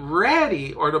believer ain't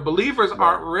ready, or the believers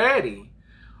aren't ready,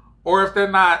 or if they're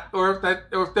not, or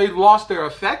if they've lost their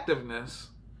effectiveness,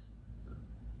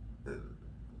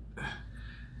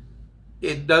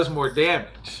 it does more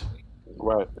damage.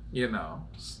 Right.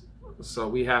 So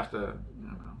we have to,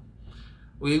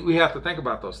 we have to think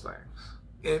about those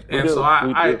things. And so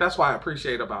I that's why I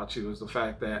appreciate about you is the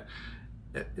fact that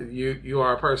you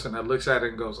are a person that looks at it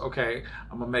and goes, okay,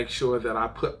 I'm gonna make sure that I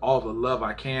put all the love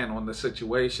I can on the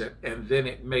situation, and then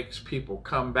it makes people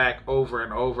come back over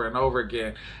and over and over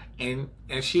again. And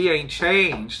she ain't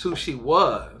changed who she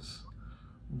was,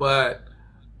 but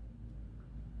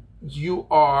you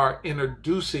are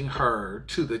introducing her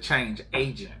to the change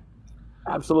agent.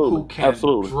 Absolutely. Who can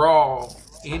draw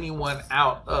anyone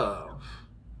out of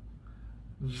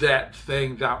that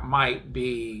thing that might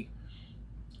be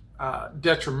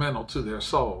detrimental to their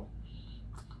soul.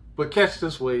 But catch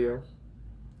this, William.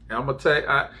 I'm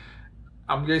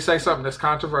gonna say something that's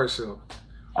controversial.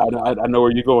 I know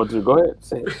where you're going to. Go ahead.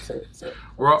 Say it.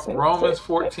 Romans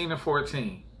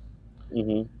 14:14.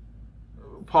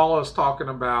 Mm-hmm. Paul is talking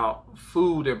about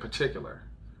food in particular,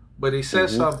 but he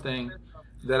says something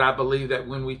that I believe that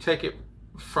when we take it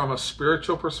from a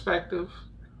spiritual perspective,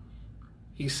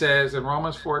 he says in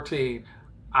Romans 14,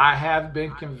 I have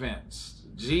been convinced.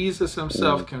 Jesus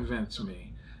himself convinced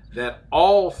me that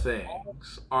all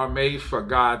things are made for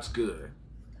God's good.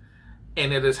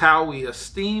 And it is how we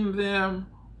esteem them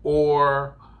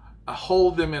or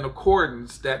hold them in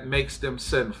accordance that makes them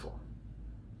sinful.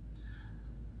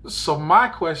 So my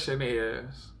question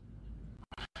is,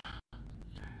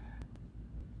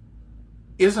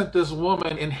 isn't this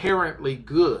woman inherently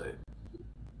good?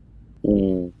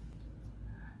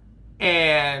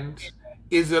 And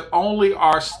is it only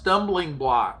our stumbling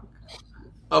block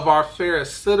of our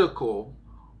pharisaical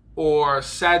or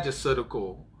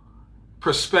sadduceical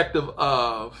perspective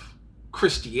of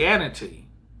Christianity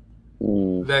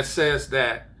that says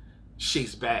that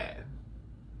she's bad?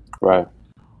 Right.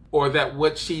 Or that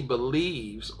what she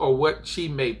believes or what she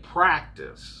may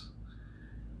practice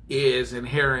is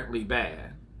inherently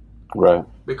bad? Right.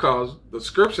 Because the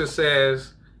scripture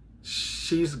says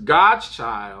she's God's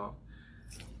child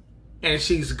and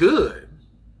she's good.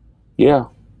 Yeah.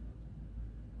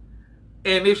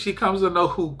 And if she comes to know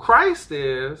who Christ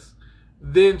is,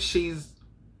 then she's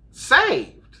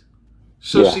saved.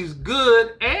 So she's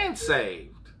good and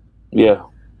saved. Yeah.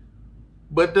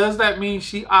 But does that mean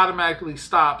she automatically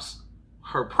stops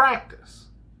her practice?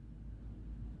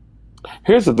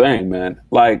 Here's the thing, man.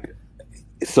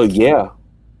 Let's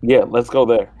go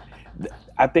there.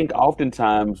 I think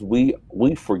oftentimes we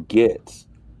forget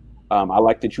I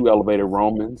like that you elevated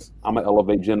Romans. I'm gonna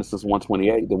elevate Genesis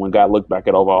 1:28. That when God looked back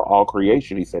at all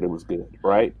creation, He said it was good,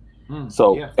 right?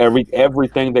 So Yeah.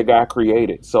 everything that God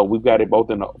created. So we've got it both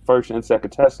in the First and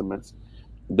Second Testaments.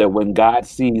 That when God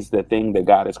sees the thing that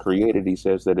God has created, He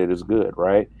says that it is good,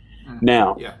 right?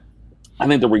 Now, Yeah. I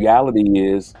think the reality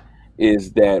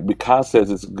is that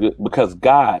because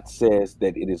God says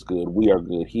that it is good, we are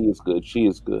good, He is good, she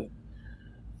is good,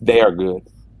 they are good.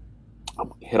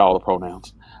 Hit all the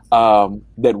pronouns.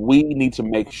 That we need to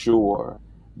make sure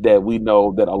that we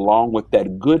know that along with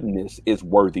that goodness is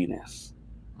worthiness.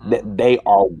 That they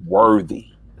are worthy.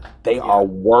 They are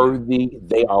worthy.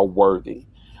 They are worthy.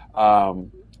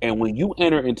 And when you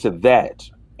enter into that,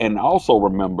 and also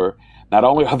remember, not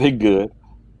only are they good,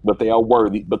 but they are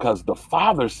worthy because the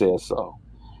Father says so.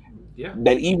 Yeah.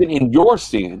 That even in your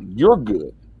sin, you're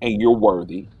good and you're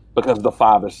worthy because the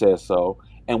Father says so.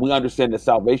 And we understand that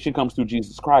salvation comes through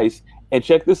Jesus Christ. And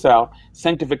check this out,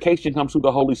 sanctification comes through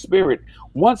the Holy Spirit.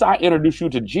 Once I introduce you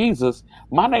to Jesus,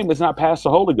 my name is not Pastor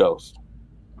Holy Ghost.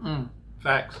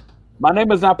 Facts. My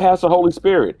name is not Pastor Holy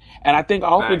Spirit. And I think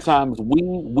oftentimes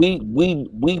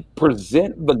we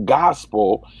present the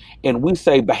gospel and we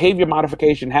say behavior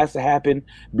modification has to happen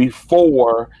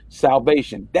before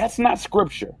salvation. That's not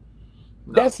scripture.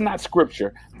 No. That's not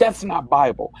scripture. That's not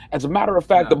Bible. As a matter of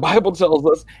fact, the Bible tells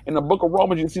us in the book of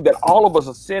Romans, you see that all of us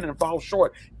are sin and fall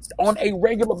short on a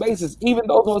regular basis, even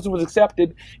those of us who have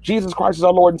accepted Jesus Christ as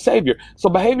our Lord and Savior. So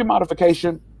behavior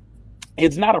modification,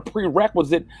 it's not a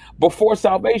prerequisite before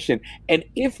salvation. And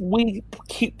if we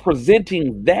keep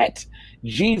presenting that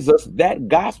Jesus, that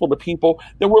gospel to people,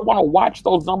 then we're going to watch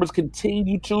those numbers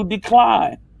continue to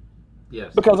decline.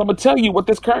 Yes. Because I'm going to tell you what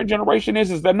this current generation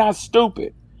is they're not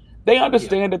stupid. They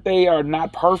understand that they are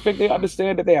not perfect. They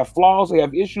understand that they have flaws. They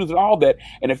have issues and all that.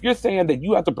 And if you're saying that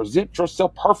you have to present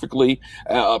yourself perfectly,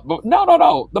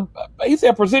 no. He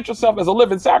said present yourself as a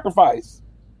living sacrifice.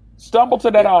 Stumble to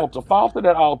that altar, fall to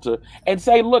that altar, and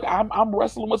say, look, I'm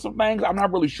wrestling with some things. I'm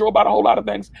not really sure about a whole lot of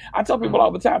things. I tell people all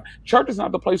the time, church is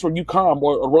not the place where you come,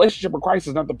 or a relationship with Christ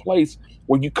is not the place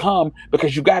where you come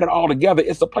because you got it all together.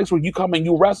 It's the place where you come and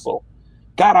you wrestle.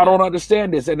 God, I don't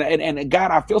understand this. And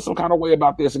God, I feel some kind of way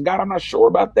about this. And God, I'm not sure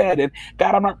about that. And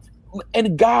God,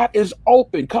 and God is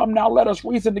open. Come now, let us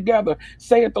reason together.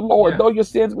 Saith the Lord, though your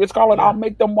sins be scarlet, I'll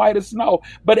make them white as snow.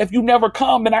 But if you never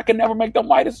come, then I can never make them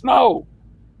white as snow.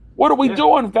 What are we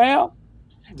doing, fam?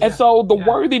 And so the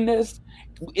worthiness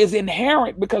is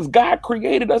inherent because God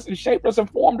created us and shaped us and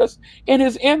formed us in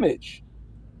His image.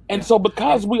 And so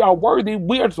because we are worthy,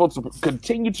 we are supposed to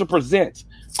continue to present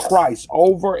Christ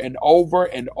over and over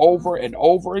and over and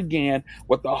over again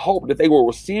with the hope that they will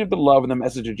receive the love and the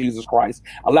message of Jesus Christ,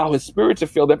 allow His Spirit to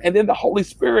fill them, and then the Holy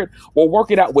Spirit will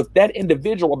work it out with that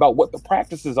individual about what the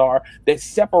practices are that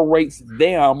separates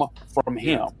them from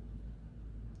Him.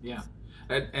 Yeah.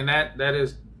 And that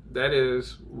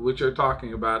is what you're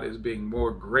talking about, is being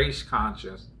more grace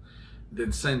conscious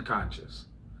than sin conscious.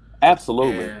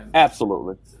 Absolutely. And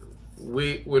absolutely.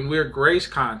 When we're grace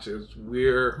conscious,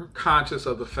 we're conscious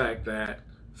of the fact that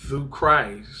through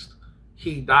Christ,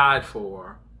 He died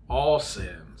for all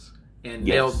sins and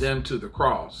nailed them to the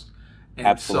cross.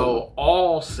 And so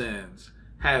all sins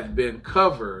have been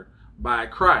covered by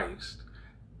Christ.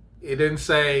 It didn't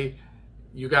say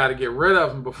you got to get rid of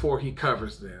them before He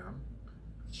covers them.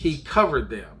 He covered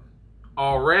them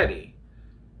already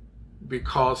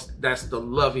because that's the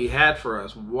love He had for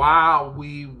us. While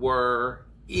we were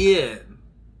in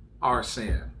our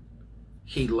sin,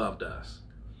 He loved us.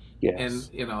 Yes.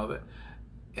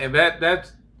 And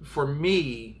that's for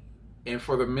me and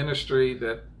for the ministry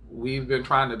that we've been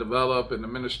trying to develop, and the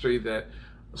ministry that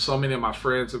so many of my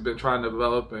friends have been trying to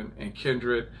develop, and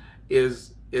Kindred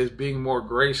is being more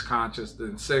grace conscious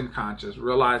than sin conscious,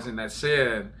 realizing that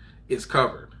sin is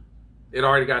covered. It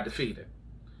already got defeated.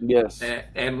 Yes.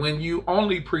 And when you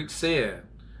only preach sin,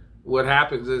 what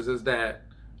happens is that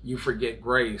you forget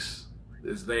grace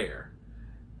is there.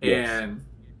 Yes. And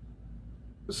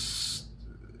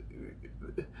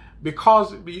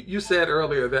because you said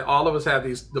earlier that all of us have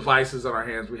these devices in our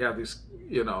hands, we have these,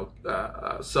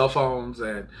 cell phones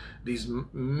and these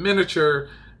miniature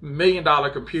 $1 million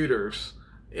computers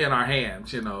in our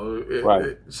hands.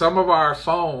 Right. Some of our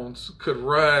phones could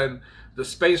run the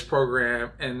space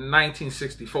program in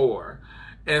 1964.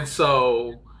 And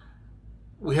so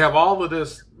we have all of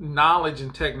this knowledge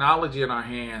and technology in our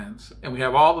hands, and we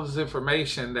have all of this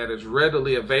information that is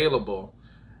readily available.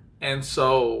 And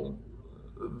so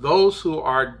those who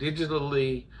are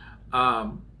digitally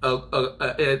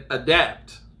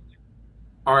adept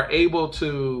are able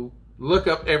to look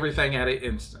up everything at an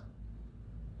instant.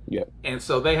 Yeah. And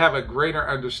so they have a greater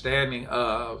understanding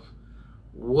of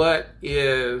what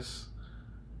is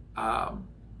um,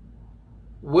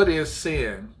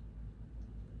 sin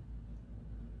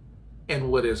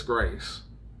and what is grace.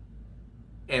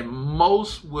 And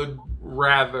most would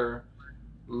rather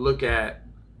look at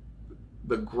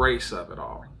the grace of it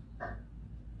all.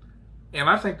 And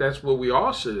I think that's what we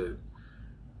all should.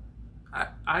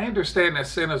 I understand that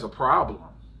sin is a problem.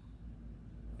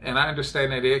 And I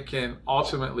understand that it can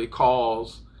ultimately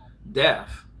cause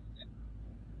death.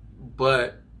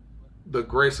 But the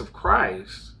grace of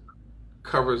Christ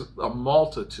covers a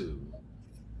multitude.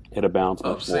 It abounds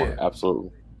of much more. sin.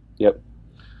 Absolutely. Yep.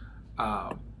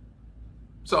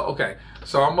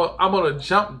 So I'm gonna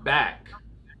jump back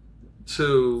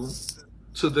to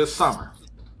this summer.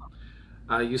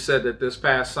 You said that this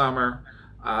past summer,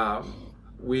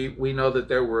 we know that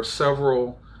there were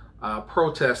several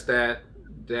protests that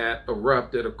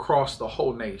erupted across the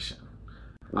whole nation,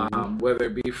 whether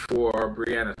it be for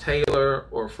Breonna Taylor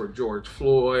or for George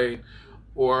Floyd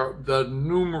or the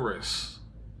numerous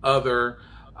other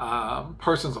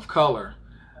persons of color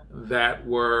that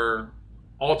were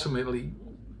ultimately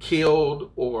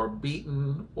killed or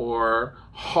beaten or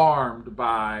harmed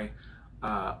by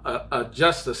a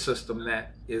justice system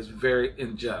that is very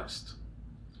unjust.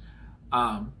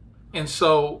 And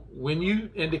so when you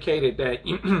indicated that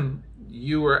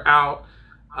you were out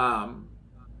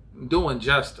doing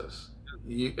justice,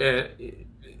 you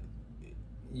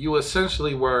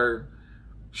essentially were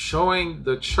showing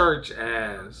the church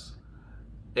as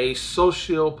a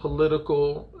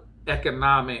socio-political,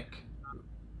 economic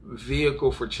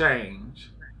vehicle for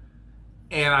change.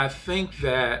 And I think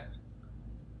that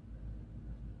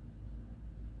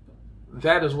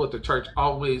is what the church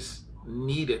always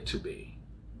needed to be.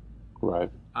 Right.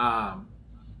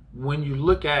 When you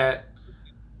look at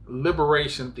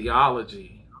liberation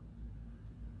theology,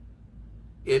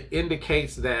 it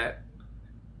indicates that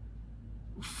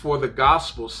for the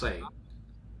gospel's sake,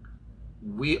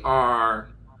 we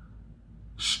are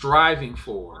striving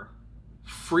for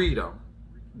freedom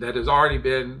that has already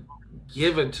been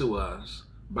given to us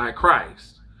by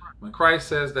Christ. When Christ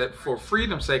says that for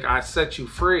freedom's sake I set you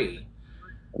free,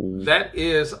 that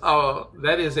is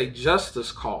a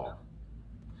justice call.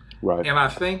 Right. And I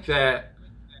think that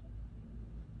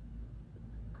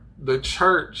the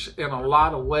church in a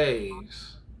lot of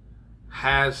ways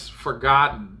has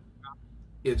forgotten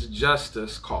its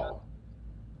justice call,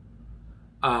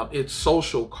 its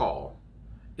social call,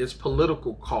 its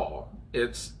political call,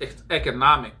 its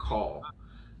economic call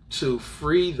to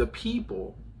free the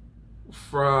people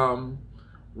from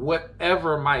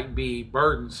whatever might be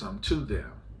burdensome to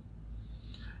them.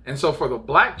 And so for the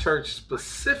Black church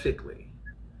specifically,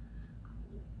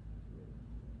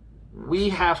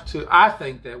 I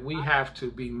think that we have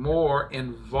to be more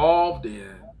involved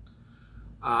in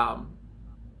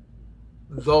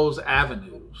those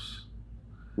avenues.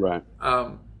 Right.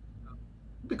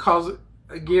 Because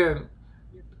again,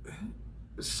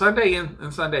 Sunday in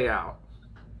and Sunday out,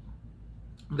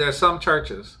 there's some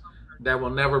churches that will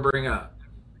never bring up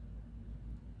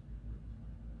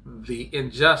the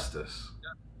injustice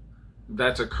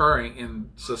that's occurring in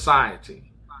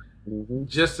society,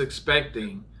 just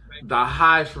expecting the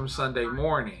high from Sunday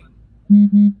morning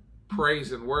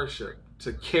praise and worship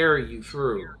to carry you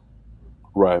through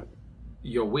right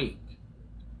your week,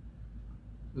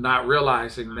 not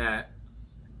realizing that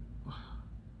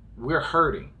we're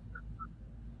hurting.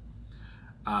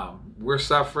 We're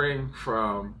suffering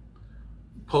from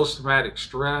post-traumatic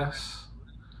stress.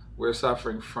 We're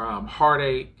suffering from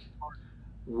heartache.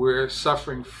 We're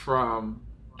suffering from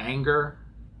anger.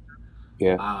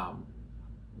 Yeah.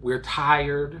 We're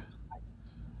tired.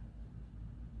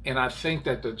 And I think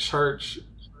that the church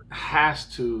has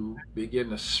to begin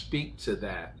to speak to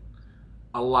that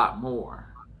a lot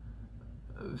more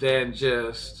than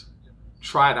just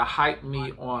try to hype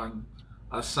me on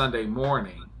a Sunday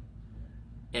morning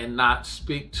and not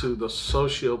speak to the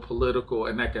socio-political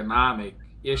and economic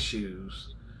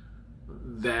issues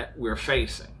that we're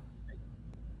facing,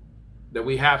 that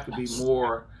we have to be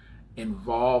more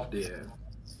involved in.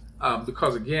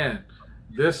 Because again,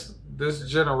 this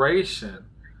generation,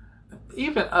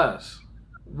 even us,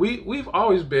 we've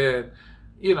always been,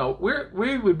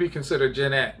 we would be considered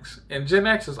Gen X, and Gen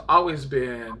X has always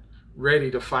been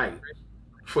ready to fight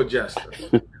for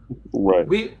justice. Right.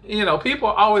 People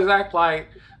always act like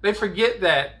they forget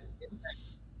that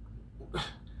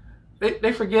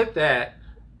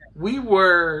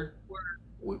we're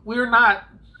not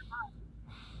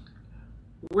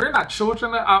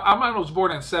children. I was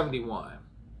born in 71.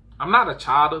 I'm not a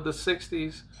child of the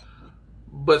 60s,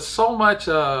 But so much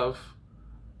of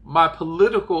my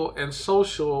political and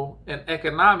social and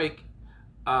economic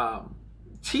um,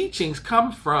 teachings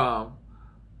come from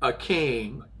a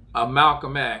King, a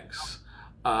Malcolm X,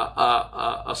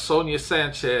 a Sonia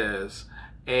Sanchez,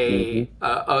 Hmm.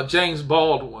 a James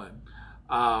Baldwin.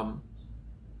 Um,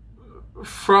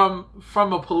 from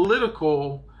a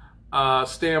political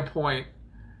standpoint,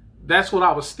 that's what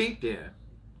I was steeped in,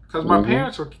 because my Hmm.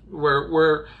 parents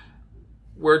were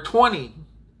 20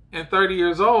 and 30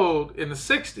 years old in the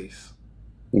 60s,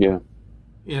 Yeah.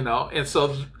 and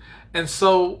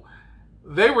so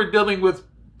they were dealing with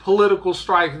political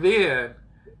strife then,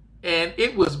 and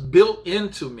it was built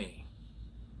into me.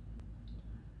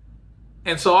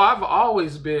 And so I've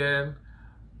always been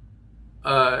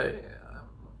uh,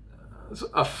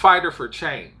 a fighter for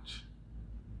change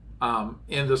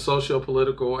in the socio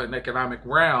political and economic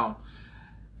realm.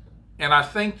 And I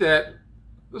think that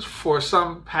for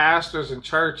some pastors and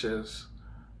churches,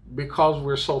 because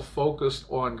we're so focused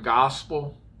on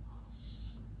gospel,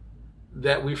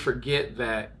 that we forget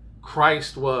that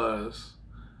Christ was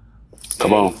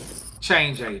Come on. a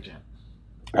change agent.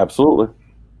 Absolutely.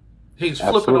 He's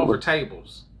flipping over Absolutely.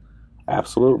 tables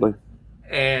Absolutely.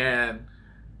 and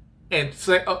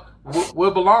say,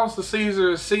 what belongs to Caesar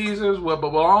is Caesar's, what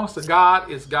belongs to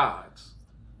God is God's.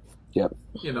 Yep.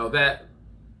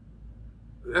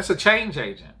 That's a change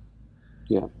agent.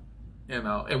 Yeah.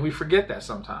 And we forget that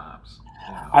sometimes.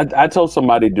 I told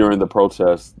somebody during the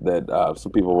protest that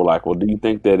some people were like, well, do you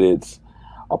think that it's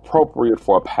appropriate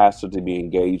for a pastor to be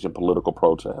engaged in political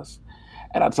protests?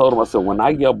 And I told him, I said, when I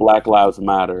yell Black Lives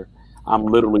Matter, I'm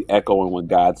literally echoing what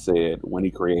God said when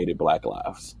he created Black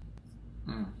Lives.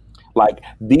 Mm. Like,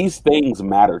 these things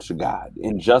matter to God.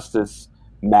 Injustice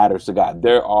matters to God.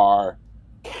 There are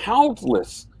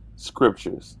countless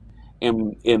scriptures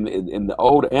in the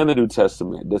Old and the New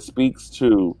Testament that speaks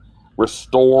to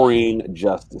restoring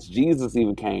justice. Jesus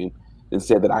even came and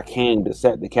said that I came to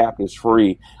set the captives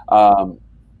free.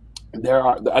 There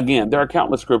are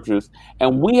countless scriptures,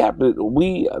 and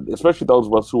we, especially those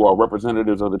of us who are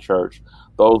representatives of the church,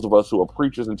 those of us who are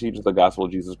preachers and teachers of the gospel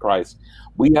of Jesus Christ,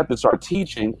 we have to start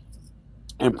teaching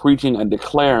and preaching and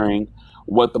declaring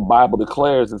what the Bible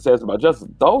declares and says about justice.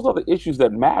 Those are the issues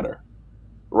that matter,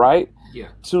 right? Yeah.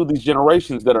 To these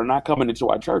generations that are not coming into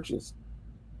our churches.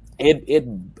 I'm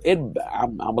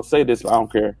gonna say this, I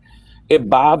don't care. It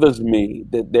bothers me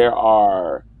that there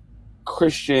are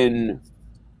Christian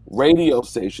radio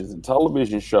stations and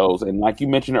television shows, and like you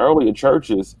mentioned earlier,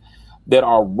 churches that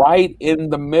are right in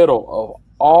the middle of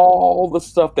all the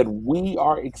stuff that we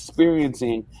are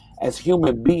experiencing as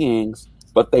human beings,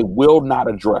 but they will not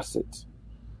address it.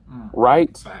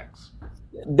 Right? Facts.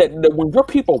 That when your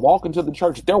people walk into the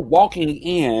church, they're walking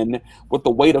in with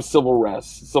the weight of civil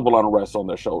unrest on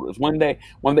their shoulders. When they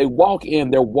walk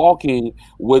in, they're walking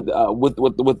with the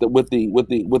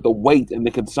weight and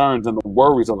the concerns and the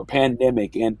worries of the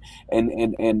pandemic and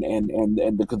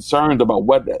the concerns about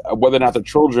whether or not the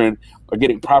children are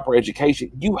getting proper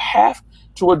education. You have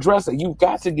to address it. You've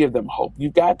got to give them hope.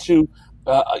 You've got to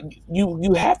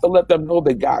you have to let them know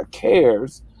that God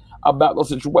cares about those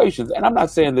situations. And I'm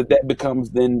not saying that becomes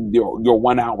then your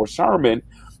 1 hour sermon,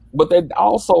 but that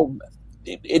also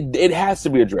it has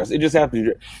to be addressed. It just has to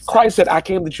be. Christ said, I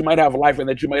came that you might have life and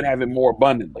that you might have it more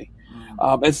abundantly.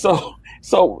 And so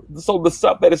the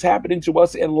stuff that is happening to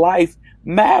us in life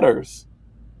matters.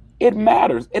 It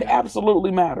matters. It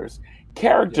absolutely matters.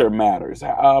 Character matters.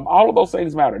 All of those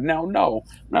things matter. Now, no,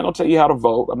 I'm not going to tell you how to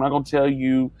vote. I'm not going to tell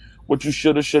you what you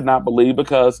should or should not believe,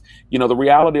 because, the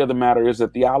reality of the matter is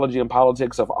that theology and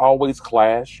politics have always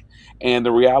clashed. And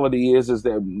the reality is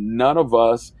that none of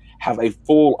us have a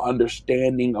full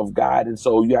understanding of God. And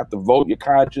so you have to vote your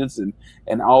conscience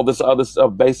and all this other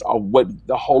stuff based on what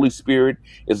the Holy Spirit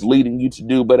is leading you to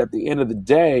do. But at the end of the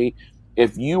day,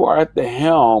 if you are at the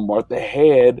helm or at the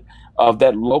head of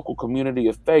that local community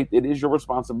of faith, it is your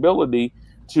responsibility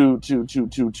to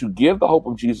give the hope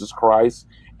of Jesus Christ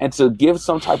and to give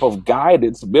some type of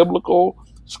guidance, biblical,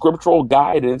 scriptural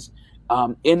guidance,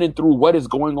 in and through what is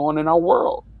going on in our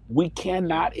world. We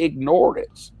cannot ignore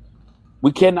it.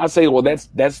 We cannot say, well,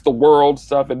 that's the world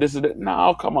stuff and this is it.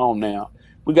 No, come on now.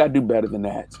 We got to do better than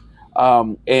that.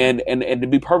 And to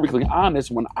be perfectly honest,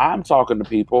 when I'm talking to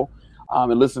people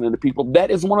and listening to people,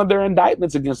 that is one of their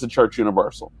indictments against the Church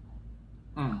Universal.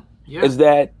 Is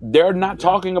that they're not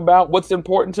talking about what's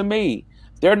important to me.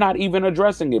 They're not even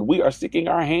addressing it. We are sticking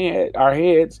our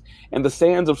heads in the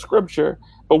sands of Scripture,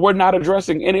 but we're not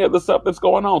addressing any of the stuff that's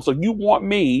going on. So you want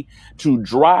me to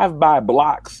drive by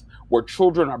blocks where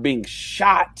children are being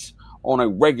shot on a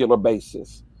regular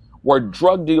basis, where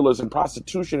drug dealers and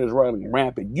prostitution is running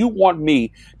rampant. You want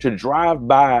me to drive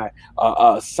by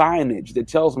signage that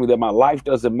tells me that my life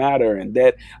doesn't matter and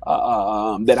that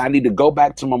that I need to go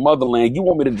back to my motherland. You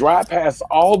want me to drive past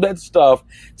all that stuff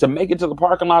to make it to the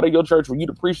parking lot of your church for you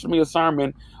to preach to me a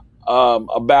sermon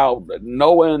about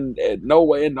Noah in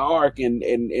the ark, and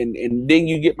then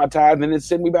you get my tithe and then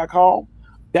send me back home.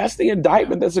 That's the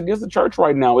indictment that's against the church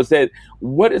right now, is that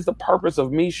what is the purpose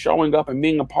of me showing up and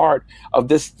being a part of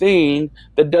this thing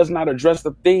that does not address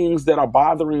the things that are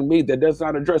bothering me, that does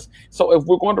not address. So if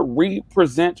we're going to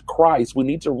represent Christ, we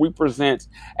need to represent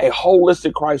a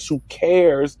holistic Christ who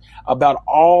cares about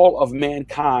all of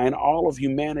mankind, all of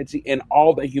humanity, and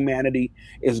all that humanity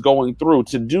is going through.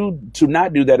 To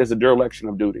not do that is a dereliction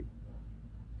of duty.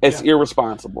 It's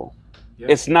irresponsible. Yeah.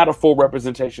 It's not a full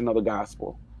representation of the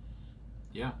gospel.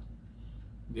 Yeah.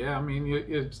 I mean,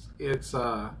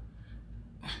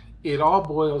 it all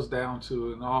boils down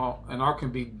to, and all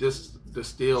can be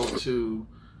distilled to,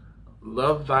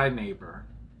 love thy neighbor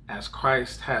as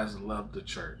Christ has loved the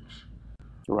church.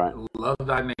 Right. Love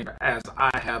thy neighbor as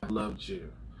I have loved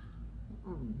you.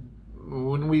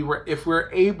 If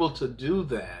we're able to do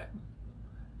that,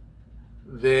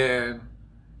 then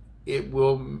it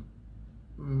will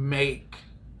make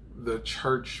the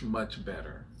church much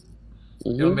better.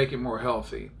 Mm-hmm. It'll make it more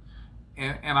healthy.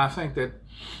 And I think that,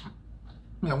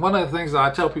 one of the things that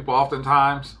I tell people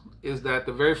oftentimes is that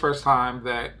the very first time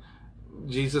that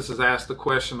Jesus is asked the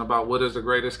question about what is the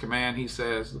greatest command, he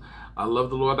says,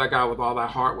 love the Lord thy God with all thy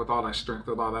heart, with all thy strength,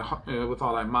 with all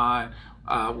thy mind,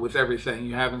 with everything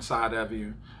you have inside of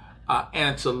you,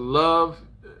 and to love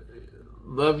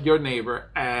your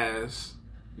neighbor as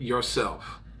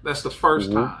yourself. That's the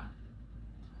first time.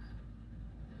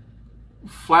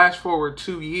 Flash forward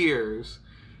 2 years,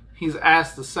 he's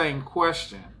asked the same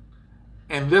question.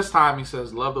 And this time he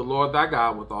says, love the Lord thy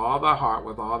God with all thy heart,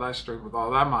 with all thy strength, with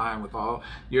all thy mind, with all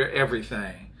your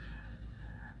everything.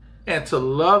 And to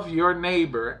love your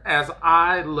neighbor as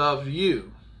I love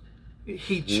you.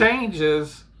 He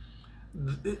changes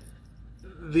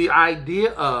the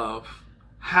idea of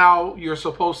how you're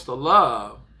supposed to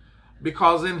love,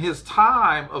 because in his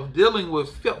time of dealing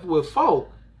with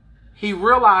folk, he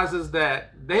realizes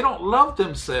that they don't love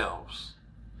themselves.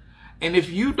 And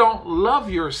if you don't love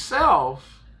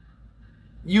yourself,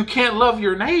 you can't love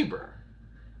your neighbor.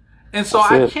 And so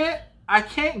I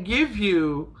can't give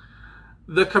you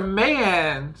the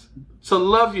command to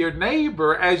love your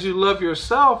neighbor as you love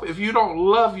yourself if you don't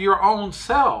love your own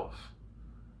self.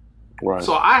 Right.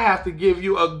 So I have to give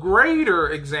you a greater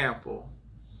example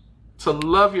to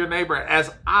love your neighbor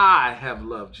as I have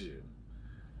loved you.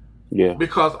 Yeah.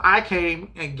 Because I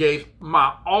came and gave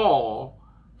my all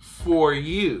for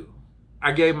you.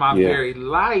 I gave my very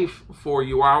life for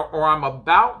you, or I'm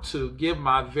about to give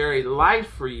my very life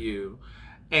for you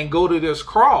and go to this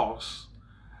cross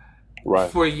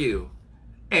for you.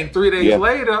 And 3 days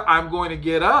later, I'm going to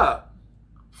get up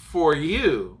for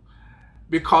you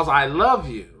because I love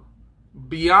you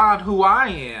beyond who I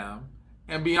am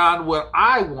and beyond what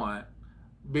I want,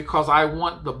 because I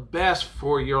want the best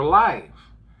for your life.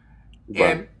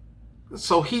 Right. And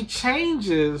so he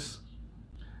changes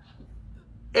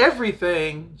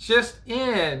everything just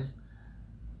in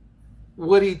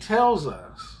what he tells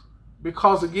us.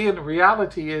 Because again, the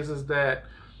reality is that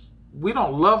we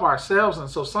don't love ourselves, and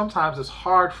so sometimes it's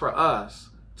hard for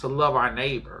us to love our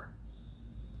neighbor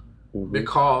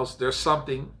because there's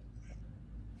something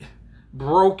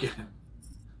broken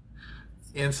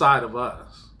inside of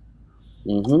us.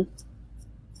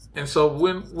 And so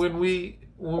when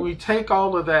we take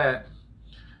all of that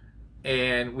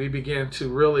and we begin to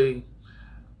really,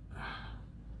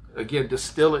 again,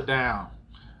 distill it down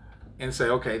and say,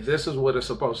 okay, this is what it's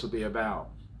supposed to be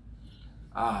about,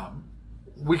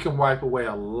 we can wipe away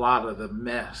a lot of the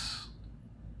mess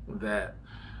that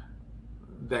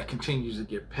continues to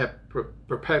get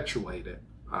perpetuated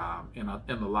in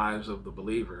the lives of the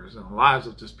believers and the lives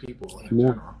of just people in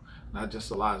general, not just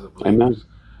the lives of believers.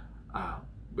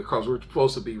 Because we're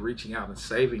supposed to be reaching out and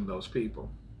saving those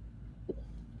people.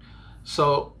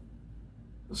 So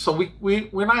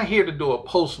we're not here to do a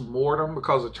post-mortem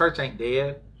because the church ain't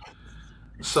dead.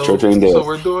 So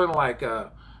we're doing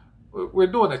we're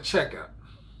doing a checkup.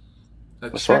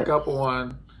 Checkup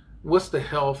on what's the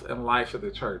health and life of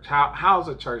the church. How's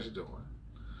the church doing?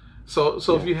 So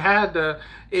if you had to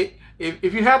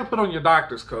put on your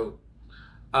doctor's coat,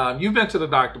 you've been to the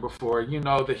doctor before. You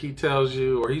know that he tells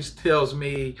you, or he tells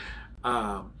me,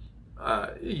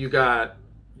 you got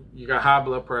high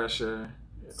blood pressure,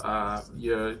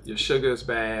 your sugar is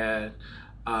bad,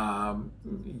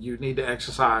 you need to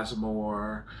exercise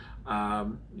more,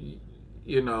 The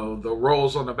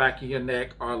rolls on the back of your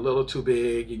neck are a little too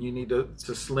big and you need to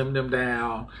slim them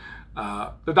down.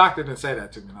 The doctor didn't say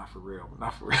that to me, not for real.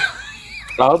 Not for real.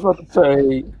 I was about to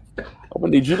say, I'm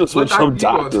gonna need you to What switch doctor some you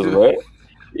going doctors, to? right?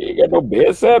 You ain't got no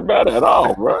bedside manner at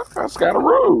all, bro. That's kind of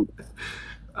rude.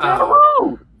 Kind of Uh,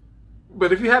 rude.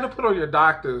 but if you had to put on your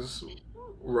doctor's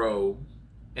robe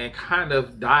and kind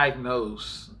of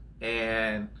diagnose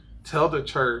and tell the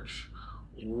church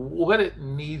what it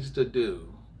needs to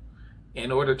do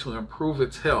in order to improve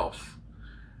its health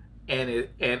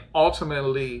and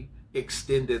ultimately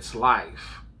extend its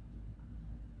life,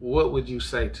 what would you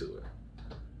say to it?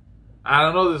 I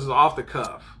don't know, this is off the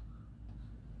cuff.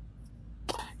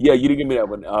 Yeah, you didn't give me that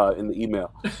one in the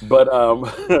email, but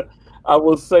I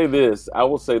will say this. I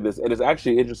will say this, and it's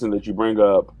actually interesting that you bring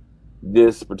up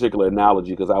this particular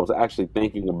analogy because I was actually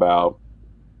thinking about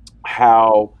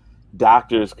how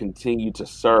doctors continue to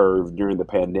serve during the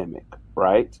pandemic,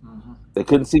 right? Hmm. They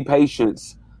couldn't see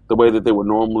patients the way that they were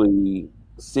normally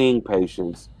seeing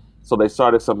patients, so they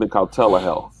started something called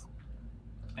telehealth.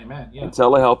 Amen. And Yeah.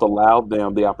 telehealth allowed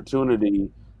them the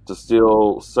opportunity to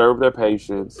still serve their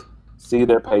patients, see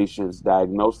their patients,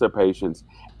 diagnose their patients,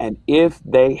 and if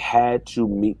they had to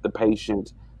meet the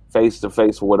patient face to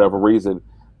face for whatever reason,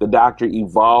 the doctor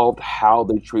evolved how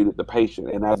they treated the patient.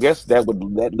 And I guess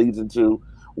that leads into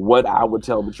what I would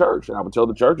tell the church. And I would tell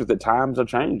the church is that times are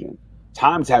changing.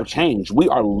 Times have changed. We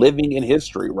are living in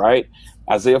history, right?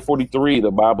 Isaiah 43,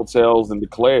 the Bible tells and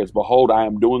declares, "Behold, I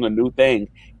am doing a new thing.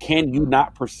 Can you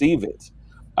not perceive it?"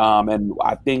 And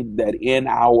I think that in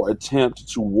our attempt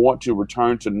to want to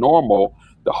return to normal,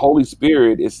 the Holy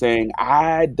Spirit is saying,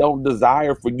 I don't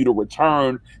desire for you to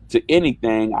return to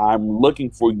anything. I'm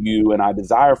looking for you and I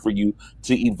desire for you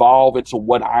to evolve into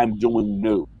what I'm doing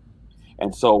new.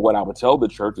 And so, what I would tell the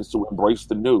church is to embrace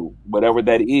the new, whatever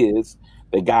that is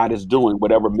that God is doing,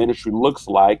 whatever ministry looks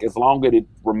like, as long as it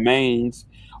remains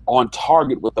on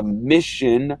target with the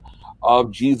mission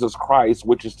of Jesus Christ,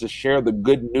 which is to share the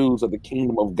good news of the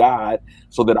kingdom of God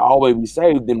so that all may be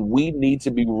saved, then we need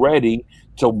to be ready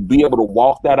to be able to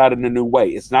walk that out in a new way.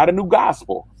 It's not a new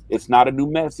gospel, it's not a new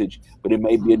message, but it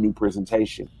may be a new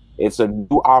presentation. It's a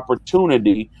new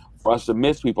opportunity for us to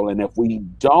miss people. And if we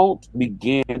don't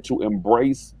begin to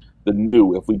embrace the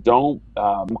new, if we don't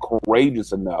be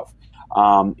courageous enough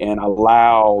and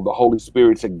allow the Holy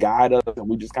Spirit to guide us, and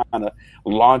we just kind of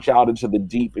launch out into the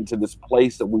deep, into this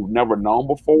place that we've never known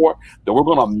before, then we're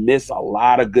going to miss a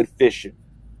lot of good fishing.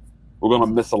 We're going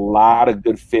to miss a lot of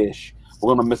good fish.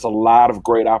 We're going to miss a lot of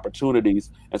great opportunities.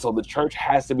 And so the church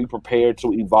has to be prepared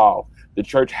to evolve. The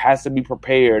church has to be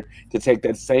prepared to take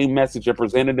that same message and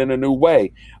present it in a new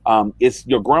way. It's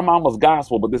your grandmama's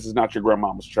gospel, but this is not your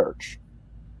grandmama's church.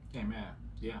 Amen.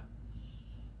 Yeah.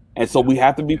 And so we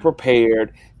have to be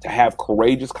prepared to have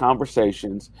courageous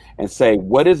conversations and say,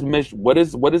 what is mission? What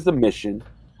is the mission?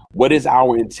 What is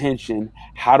our intention?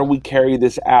 How do we carry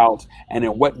this out? And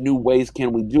in what new ways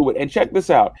can we do it? And check this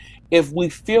out. If we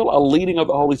feel a leading of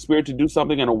the Holy Spirit to do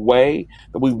something in a way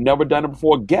that we've never done it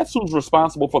before, guess who's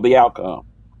responsible for the outcome?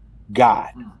 God.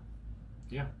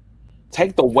 Yeah.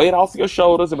 Take the weight off your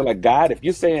shoulders and be like, God, if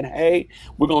you're saying, hey,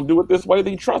 we're going to do it this way,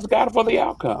 then trust God for the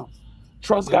outcome.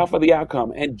 Trust God for the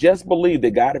outcome and just believe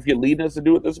that, God, if you're leading us to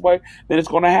do it this way, then it's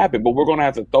going to happen. But we're going to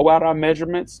have to throw out our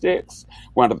measurement sticks.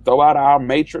 We're going to throw out our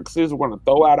matrices. We're going to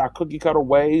throw out our cookie cutter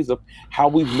ways of how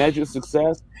we've measured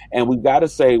success. And we've got to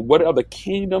say, what are the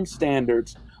kingdom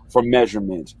standards for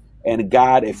measurement? And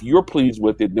God, if you're pleased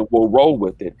with it, then we'll roll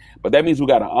with it. But that means we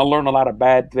got to unlearn a lot of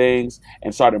bad things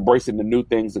and start embracing the new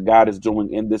things that God is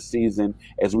doing in this season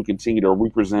as we continue to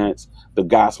represent the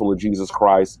gospel of Jesus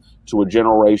Christ to a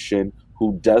generation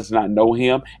who does not know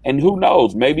him. And who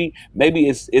knows, maybe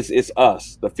it's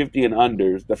us, the 50 and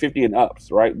unders, the 50 and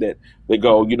ups, right? That they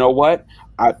go, you know what?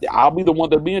 I'll be the one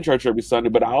that'll be in church every Sunday,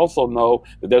 but I also know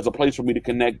that there's a place for me to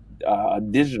connect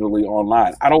digitally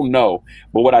online. I don't know,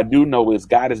 but what I do know is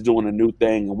God is doing a new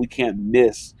thing, and we can't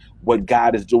miss what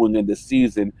God is doing in this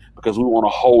season because we want to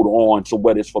hold on to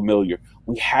what is familiar.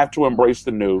 We have to embrace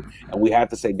the new, and we have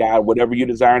to say, God, whatever you're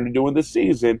desiring to do in this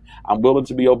season, I'm willing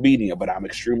to be obedient, but I'm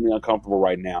extremely uncomfortable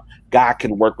right now. God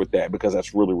can work with that because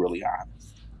that's really, really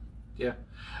honest. Yeah.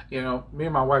 Me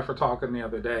and my wife were talking the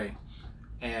other day,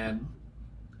 and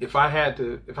if I had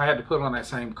to put on that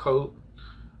same coat,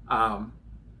 um,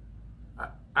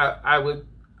 I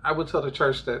would tell the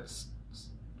church that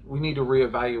we need to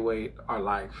reevaluate our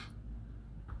life.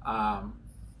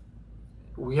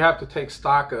 We have to take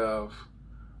stock of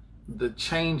the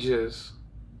changes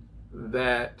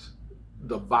that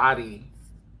the body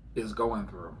is going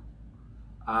through.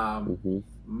 Hmm.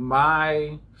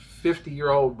 My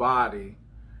 50-year-old body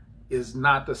is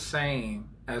not the same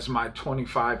as my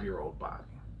 25-year-old body.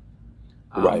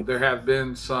 Right. There have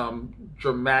been some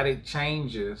dramatic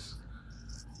changes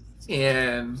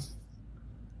in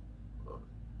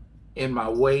my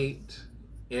weight,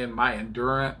 in my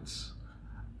endurance,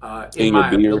 in In your my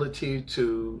beard, ability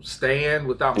to stand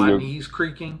without in my your knees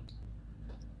creaking.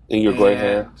 in your gray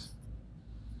hair, And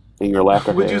in your lack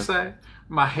of would you hair. say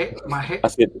my head? I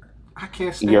said I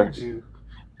can't your. stand you.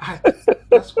 I,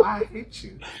 that's why I hate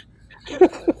you.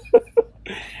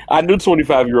 I knew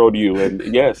 25-year-old you, and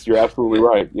yes, you're absolutely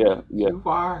right. Yeah, yeah. You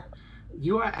are,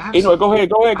 you are Anyway, go absolutely. ahead,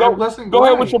 go ahead, I go, wasn't go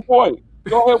ahead with your gray. point.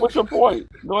 Go ahead with your point.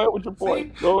 Go ahead with your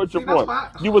point. See, Go with your see, that's point.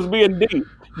 why. You was being deep.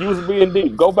 You was being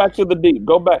deep. Go back to the deep.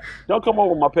 Go back. Don't come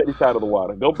over my petty side of the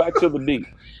water. Go back to the deep.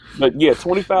 But yeah,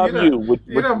 25 You know, you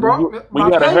you know, when bro. you My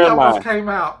had a petty almost hairline. came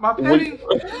out. My When,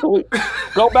 petty.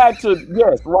 go back to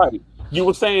yes, right. You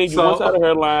were saying you once had a so,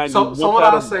 hairline. You so once what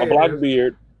had I'll a say black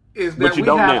beard, is but that you we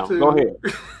don't have now. Go to.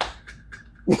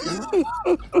 ahead.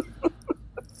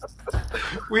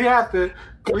 we have to.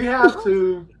 We have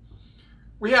to.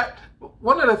 We have.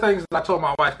 One of the things that I told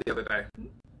my wife the other day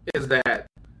is that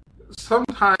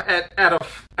sometime at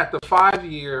the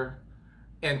 5-year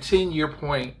and 10-year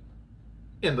point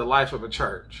in the life of a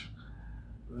church,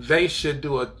 they should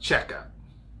do a checkup.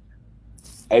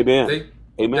 Amen. They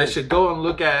Amen. should go and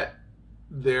look at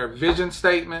their vision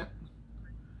statement,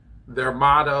 their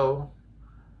motto,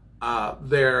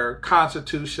 their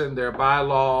constitution, their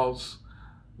bylaws.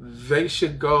 They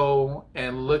should go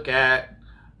and look at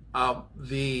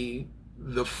the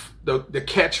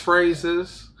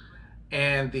catchphrases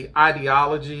and the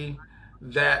ideology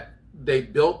that they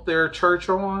built their church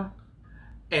on,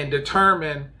 and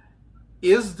determine,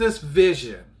 is this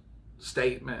vision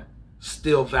statement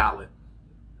still valid?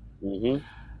 Hmm.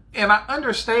 And I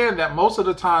understand that most of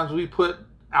the times we put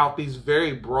out these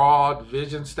very broad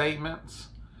vision statements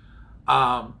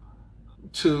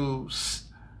to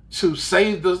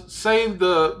save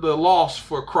the lost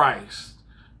for Christ,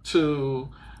 to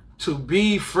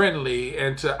be friendly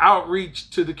and to outreach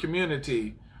to the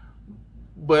community.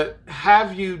 But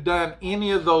have you done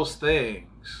any of those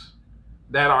things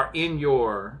that are in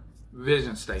your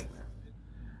vision statement?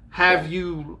 Have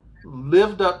you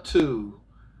lived up to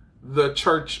the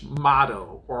church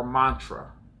motto or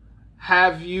mantra?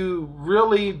 Have you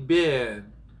really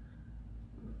been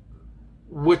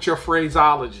what your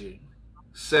phraseology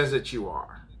says that you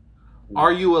are?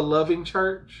 Are you a loving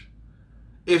church?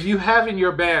 If you have in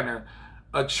your banner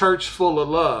a church full of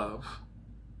love,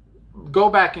 go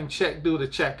back and do the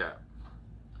checkup.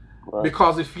 Right.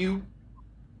 Because if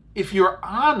you're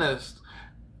honest,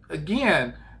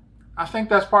 again, I think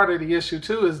that's part of the issue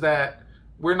too, is that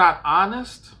we're not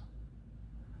honest.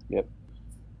 Yep.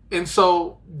 And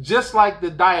so just like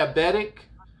the diabetic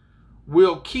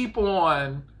will keep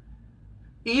on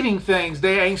eating things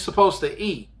they ain't supposed to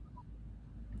eat,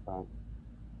 Right.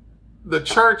 the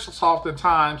church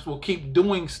oftentimes will keep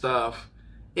doing stuff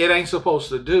it ain't supposed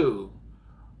to do,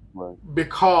 Right.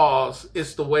 because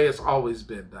it's the way it's always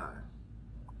been done.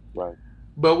 Right.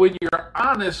 But when you're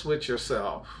honest with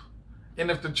yourself, and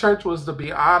if the church was to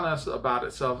be honest about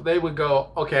itself, they would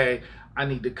go, okay, I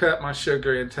need to cut my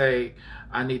sugar intake.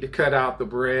 I need to cut out the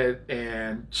bread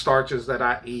and starches that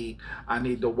I eat. I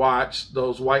need to watch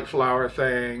those white flour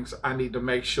things. I need to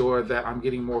make sure that I'm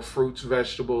getting more fruits,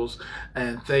 vegetables,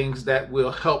 and things that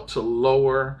will help to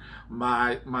lower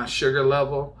my sugar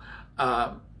level.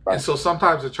 Right. And so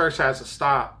sometimes the church has to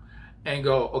stop and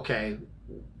go, okay,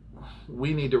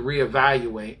 we need to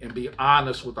reevaluate and be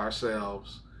honest with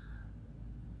ourselves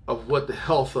of what the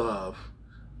health of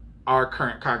our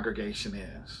current congregation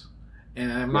is.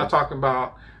 And I'm not talking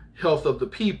about health of the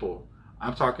people.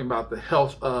 I'm talking about the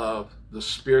health of the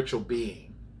spiritual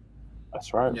being.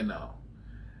 That's right. And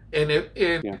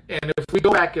if we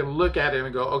go back and look at it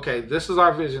and go, okay, this is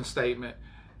our vision statement.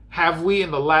 Have we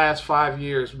in the last 5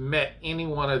 years met any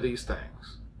one of these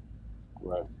things?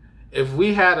 Right. If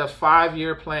we had a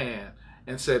 5-year plan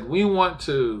and said we want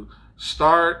to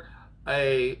start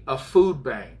a food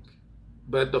bank,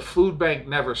 but the food bank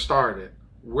never started,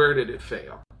 where did it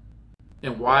fail?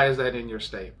 And why is that in your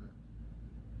statement?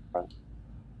 Right.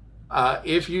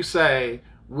 If you say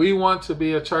we want to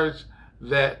be a church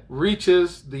that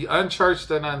reaches the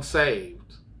unchurched and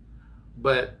unsaved,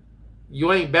 but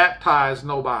you ain't baptized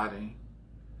nobody,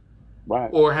 Right.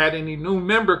 or had any new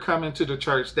member come into the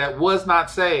church that was not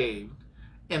saved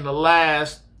in the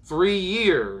last 3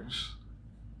 years,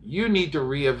 you need to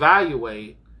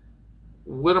reevaluate,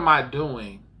 what am I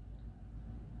doing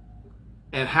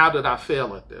and how did I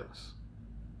fail at this?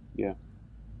 Yeah.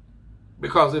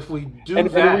 Because if we do And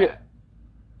that,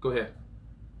 go ahead.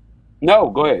 no,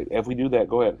 go ahead. If we do that,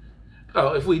 go ahead.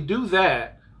 Oh, if we do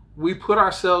that, we put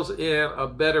ourselves in a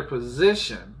better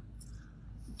position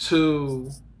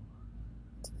to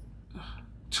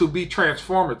be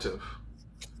transformative.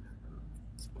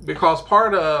 Because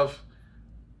part of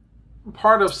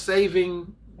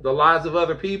saving the lives of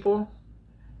other people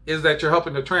is that you're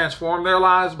helping to transform their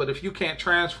lives. But if you can't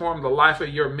transform the life of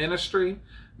your ministry,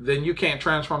 then you can't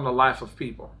transform the life of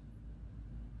people.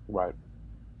 Right.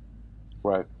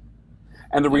 Right.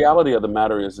 And the reality of the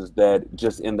matter is that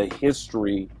just in the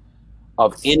history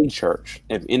of any church,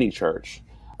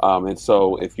 and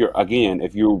so if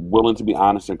you're willing to be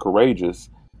honest and courageous,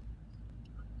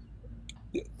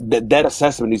 that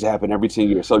assessment needs to happen every 10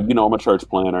 years. So, I'm a church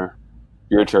planner.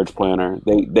 You're a church planner.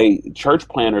 Church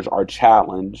planners are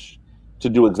challenged to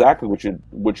do exactly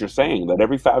what you're saying. That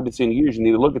every 5 to 10 years, you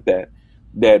need to look at that.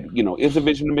 That, is the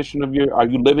vision and mission are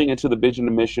you living into the vision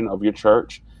and mission of your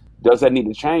church? Does that need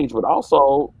to change? But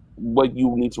also, what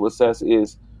you need to assess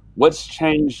is what's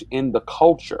changed in the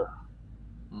culture.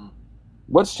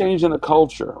 What's changed in the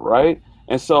culture, right?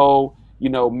 And so,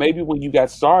 maybe when you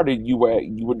got started, you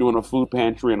were doing a food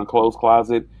pantry and a clothes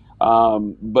closet.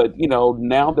 But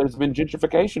now there's been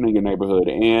gentrification in your neighborhood,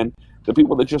 and the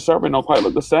people that you're serving don't quite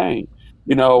look the same.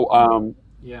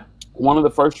 Yeah. One of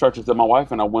the first churches that my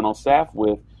wife and I went on staff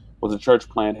with was a church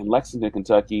plant in Lexington,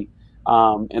 Kentucky,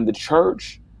 and the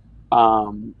church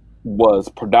was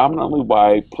predominantly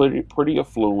white, pretty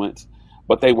affluent,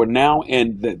 but they were now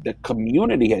in the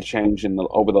community had changed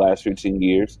over the last 15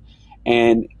 years.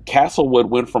 And Castlewood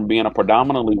went from being a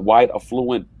predominantly white,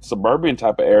 affluent, suburban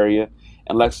type of area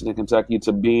in Lexington, Kentucky,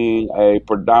 to being a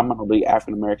predominantly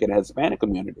African-American and Hispanic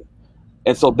community.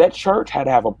 And so that church had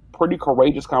to have a pretty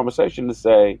courageous conversation to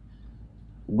say,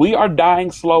 we are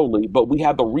dying slowly, but we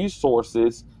have the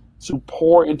resources to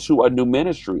pour into a new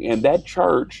ministry. And that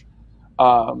church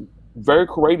very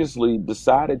courageously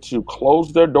decided to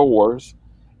close their doors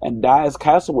and die as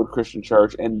Castlewood Christian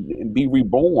Church and be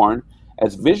reborn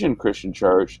as Vision Christian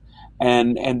Church.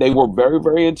 And they were very,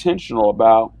 very intentional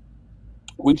about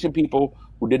reaching people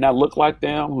who did not look like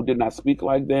them, who did not speak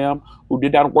like them, who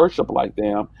did not worship like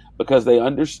them, because they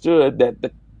understood that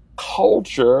the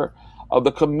culture of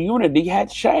the community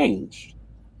had changed.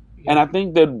 And I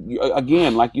think that,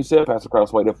 again, like you said, Pastor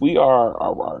Crossway, if we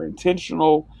are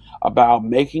intentional about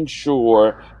making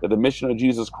sure that the mission of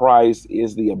Jesus Christ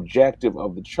is the objective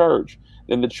of the church,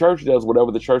 then the church does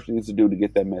whatever the church needs to do to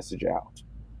get that message out.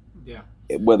 Yeah.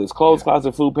 Whether it's clothes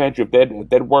closet, food pantry, if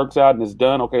that works out and it's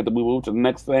done, okay, then we move to the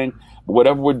next thing. But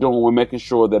whatever we're doing, we're making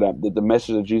sure that the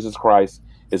message of Jesus Christ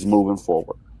is moving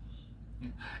forward.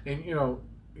 And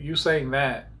you saying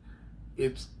that,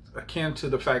 it's akin to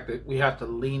the fact that we have to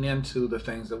lean into the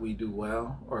things that we do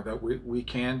well, or that we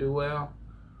can do well.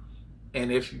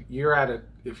 And if you're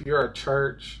a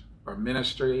church or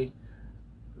ministry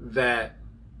that,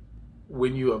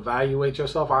 when you evaluate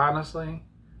yourself honestly,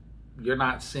 you're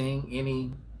not seeing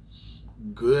any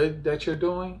good that you're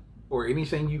doing or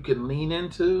anything you can lean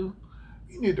into,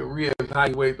 you need to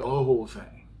reevaluate the whole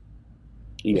thing.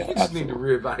 Yeah, you just need to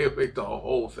reevaluate the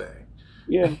whole thing.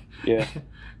 Yeah.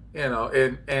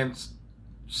 And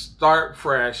start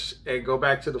fresh and go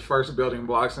back to the first building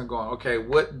blocks and going, okay,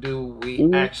 what do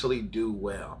we actually do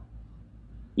well?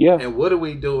 Yeah. And what are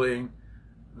we doing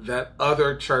that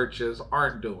other churches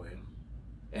aren't doing?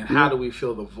 And how do we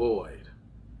fill the void?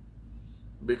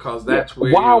 Because that's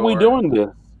where. Why are we doing this?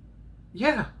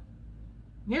 Yeah.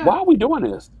 Why are we doing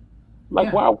this?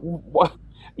 Like, why?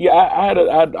 Yeah,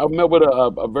 I met with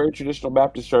a very traditional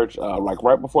Baptist church, like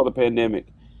right before the pandemic,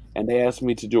 and they asked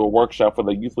me to do a workshop for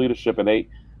the youth leadership, and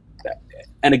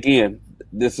again,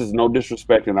 this is no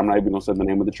disrespect, and I'm not even going to say the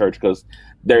name of the church because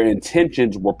their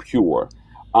intentions were pure,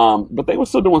 but they were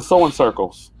still doing sewing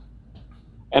circles,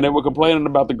 and they were complaining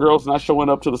about the girls not showing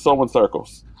up to the sewing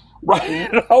circles. Right?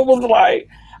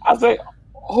 I say,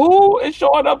 who is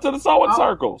showing up to the sewing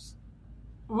circles?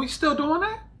 We still doing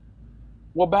that?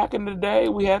 Well, back in the day,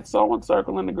 we had sewing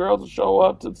circle, and the girls would show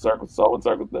up to the sewing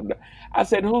circles. I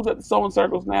said, who's at the sewing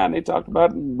circles now? And they talked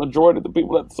about the majority of the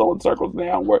people at the sewing circles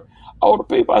now were older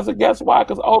people. I said, guess why?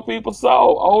 Because old people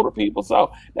sew. Older people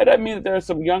sew. That doesn't mean that there are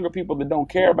some younger people that don't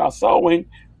care about sewing.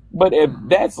 But if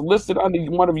that's listed under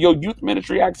one of your youth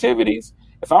ministry activities,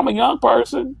 if I'm a young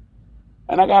person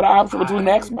and I got an option between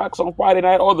Xbox on Friday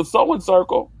night or the sewing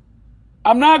circle,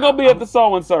 I'm not going to be at the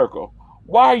sewing circle.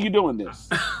 Why are you doing this?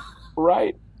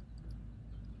 Right?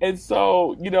 And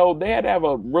so, they had to have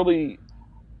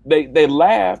they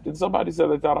laughed, and somebody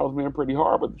said they thought I was being pretty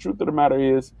hard, but the truth of the matter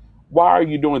is, why are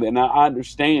you doing that? Now, I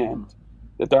understand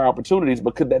that there are opportunities,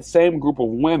 but could that same group of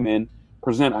women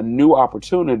present a new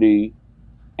opportunity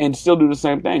and still do the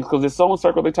same things? Because at Soul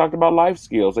Circle, they talked about life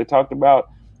skills. They talked about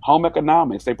home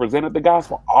economics. They presented the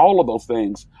gospel. All of those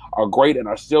things are great and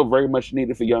are still very much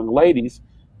needed for young ladies.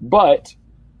 But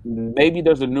maybe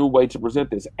there's a new way to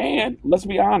present this. And let's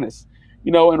be honest,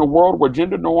 in a world where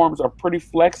gender norms are pretty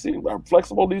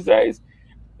flexible these days,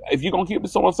 if you're going to keep the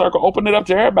Soul Circle, open it up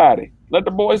to everybody. Let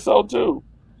the boys sow too.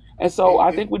 And so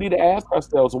I think we need to ask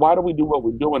ourselves, why do we do what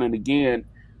we're doing? And again,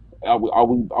 are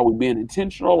we being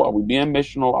intentional? Are we being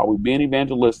missional? Are we being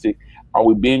evangelistic? Are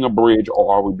we being a bridge,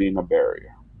 or are we being a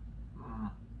barrier?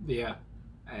 Yeah.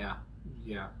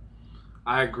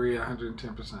 I agree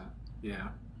 110%. Yeah.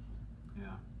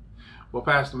 Well,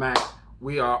 Pastor Mack,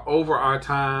 we are over our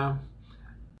time,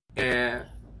 and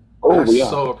I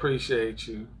so appreciate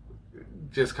you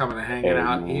just coming and hanging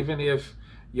out, even if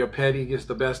your petty gets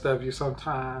the best of you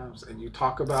sometimes, and you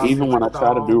talk about even when I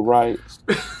try to do right.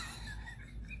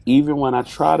 Even when I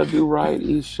try to do right,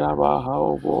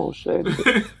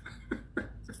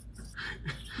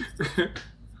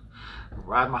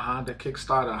 ride my Honda,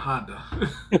 kickstart a Honda.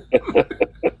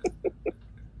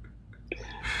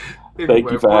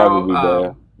 Thank you for having me,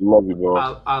 man. Love you,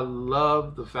 bro. I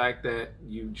love the fact that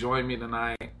you joined me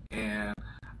tonight, and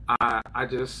I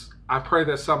pray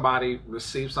that somebody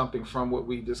received something from what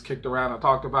we just kicked around and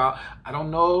talked about. I don't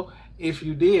know if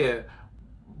you did,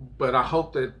 but I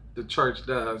hope that the church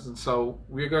does. And so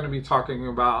we're going to be talking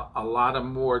about a lot of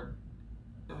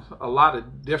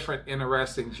different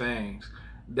interesting things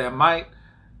that might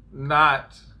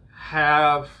not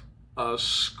have a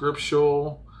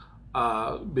scriptural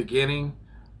beginning,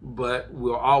 but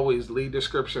will always lead to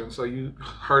scripture. And so you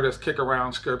heard us kick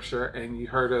around scripture, and you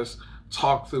heard us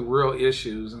talk through real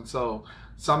issues. And so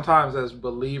sometimes as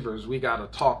believers, we got to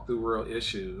talk through real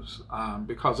issues,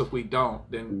 because if we don't,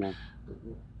 then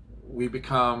we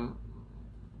become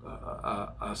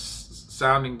a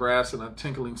sounding brass and a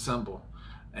tinkling cymbal,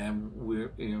 and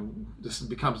this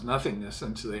becomes nothingness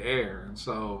into the air. And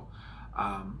so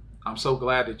I'm so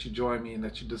glad that you joined me and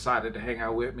that you decided to hang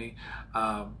out with me.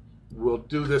 We'll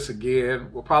do this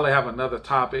again. We'll probably have another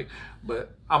topic,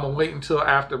 but I'm gonna wait until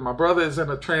after. My brother is in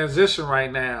a transition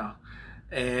right now,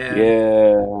 and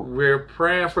we're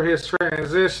praying for his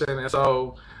transition, and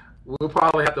so we'll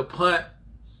probably have to punt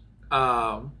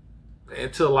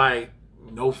until like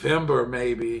November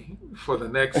maybe for the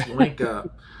next link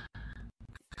up,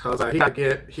 because he got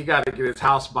to get his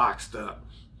house boxed up.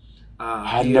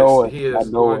 He is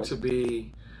going to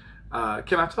be.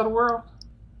 Can I tell the world?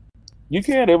 You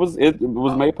can. It was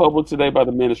made public today by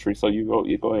the ministry, so you go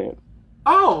ahead.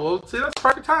 Oh, well, see, that's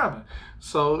perfect timing.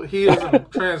 So he is in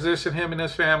transition. Him and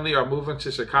his family are moving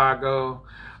to Chicago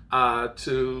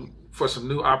for some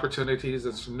new opportunities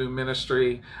and some new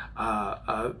ministry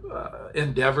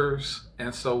endeavors.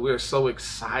 And so we're so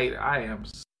excited. I am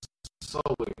so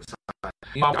excited.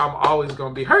 I'm always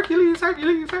going to be Hercules,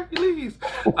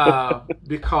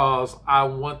 because I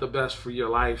want the best for your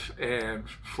life and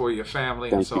for your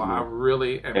family. And so I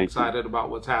really am excited about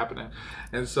what's happening.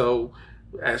 And so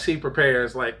as he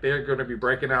prepares, like, they're going to be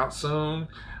breaking out soon.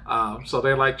 So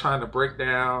they're like trying to break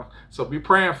down. So be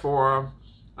praying for him.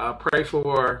 Pray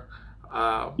for.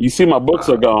 You see, my books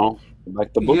are gone.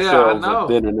 Like the bookshelves are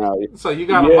thinning out. So you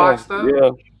got them boxed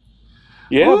up?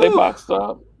 Yeah, they boxed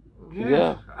up.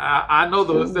 Yeah. I know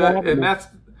and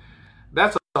that's a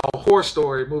horror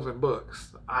story, moving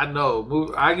books. I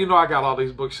know. I got all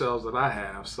these bookshelves that I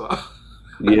have. So.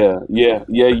 Yeah.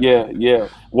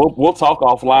 We'll talk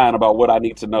offline about what I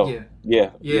need to know.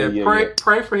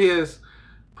 Pray for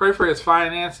his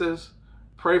finances.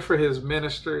 Pray for his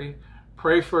ministry.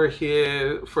 Pray for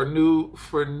new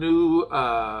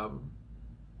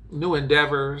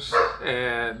endeavors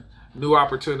and new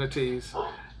opportunities,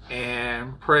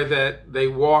 and pray that they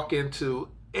walk into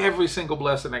every single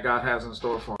blessing that God has in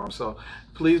store for them. So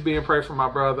please be and pray for my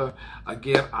brother.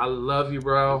 Again, I love you,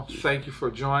 bro. Thank you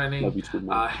for joining. Love you too,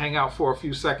 man. Hang out for a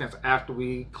few seconds after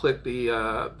we click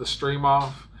the stream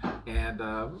off, and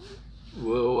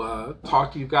we'll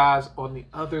talk to you guys on the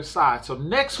other side. So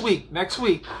next week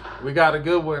we got a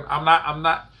good one. I'm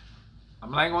not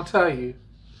gonna tell you,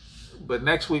 but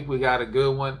next week we got a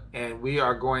good one, and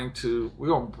we're gonna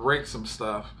break some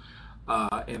stuff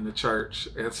in the church.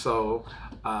 And so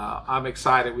I'm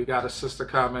excited. We got a sister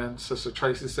coming, Sister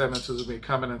Tracy Simmons, who's been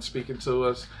coming and speaking to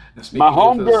us and speaking my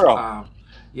homegirl.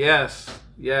 Yes,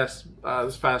 this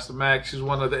is Pastor Mack. She's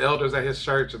one of the elders at his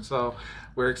church, and so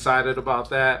we're excited about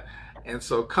that. And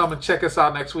so come and check us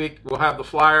out next week. We'll have the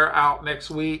flyer out next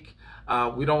week.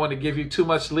 We don't want to give you too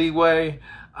much leeway,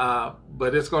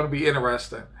 but it's going to be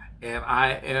interesting. and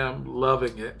I am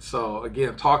loving it. So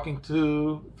again, talking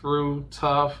through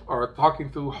tough or talking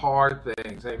through hard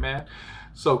things. Amen.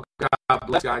 So God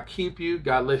bless, God keep you,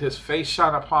 God let his face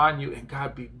shine upon you, and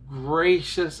God be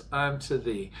gracious unto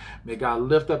thee. May God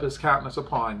lift up his countenance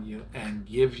upon you and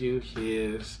give you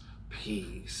his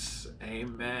peace.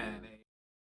 Amen.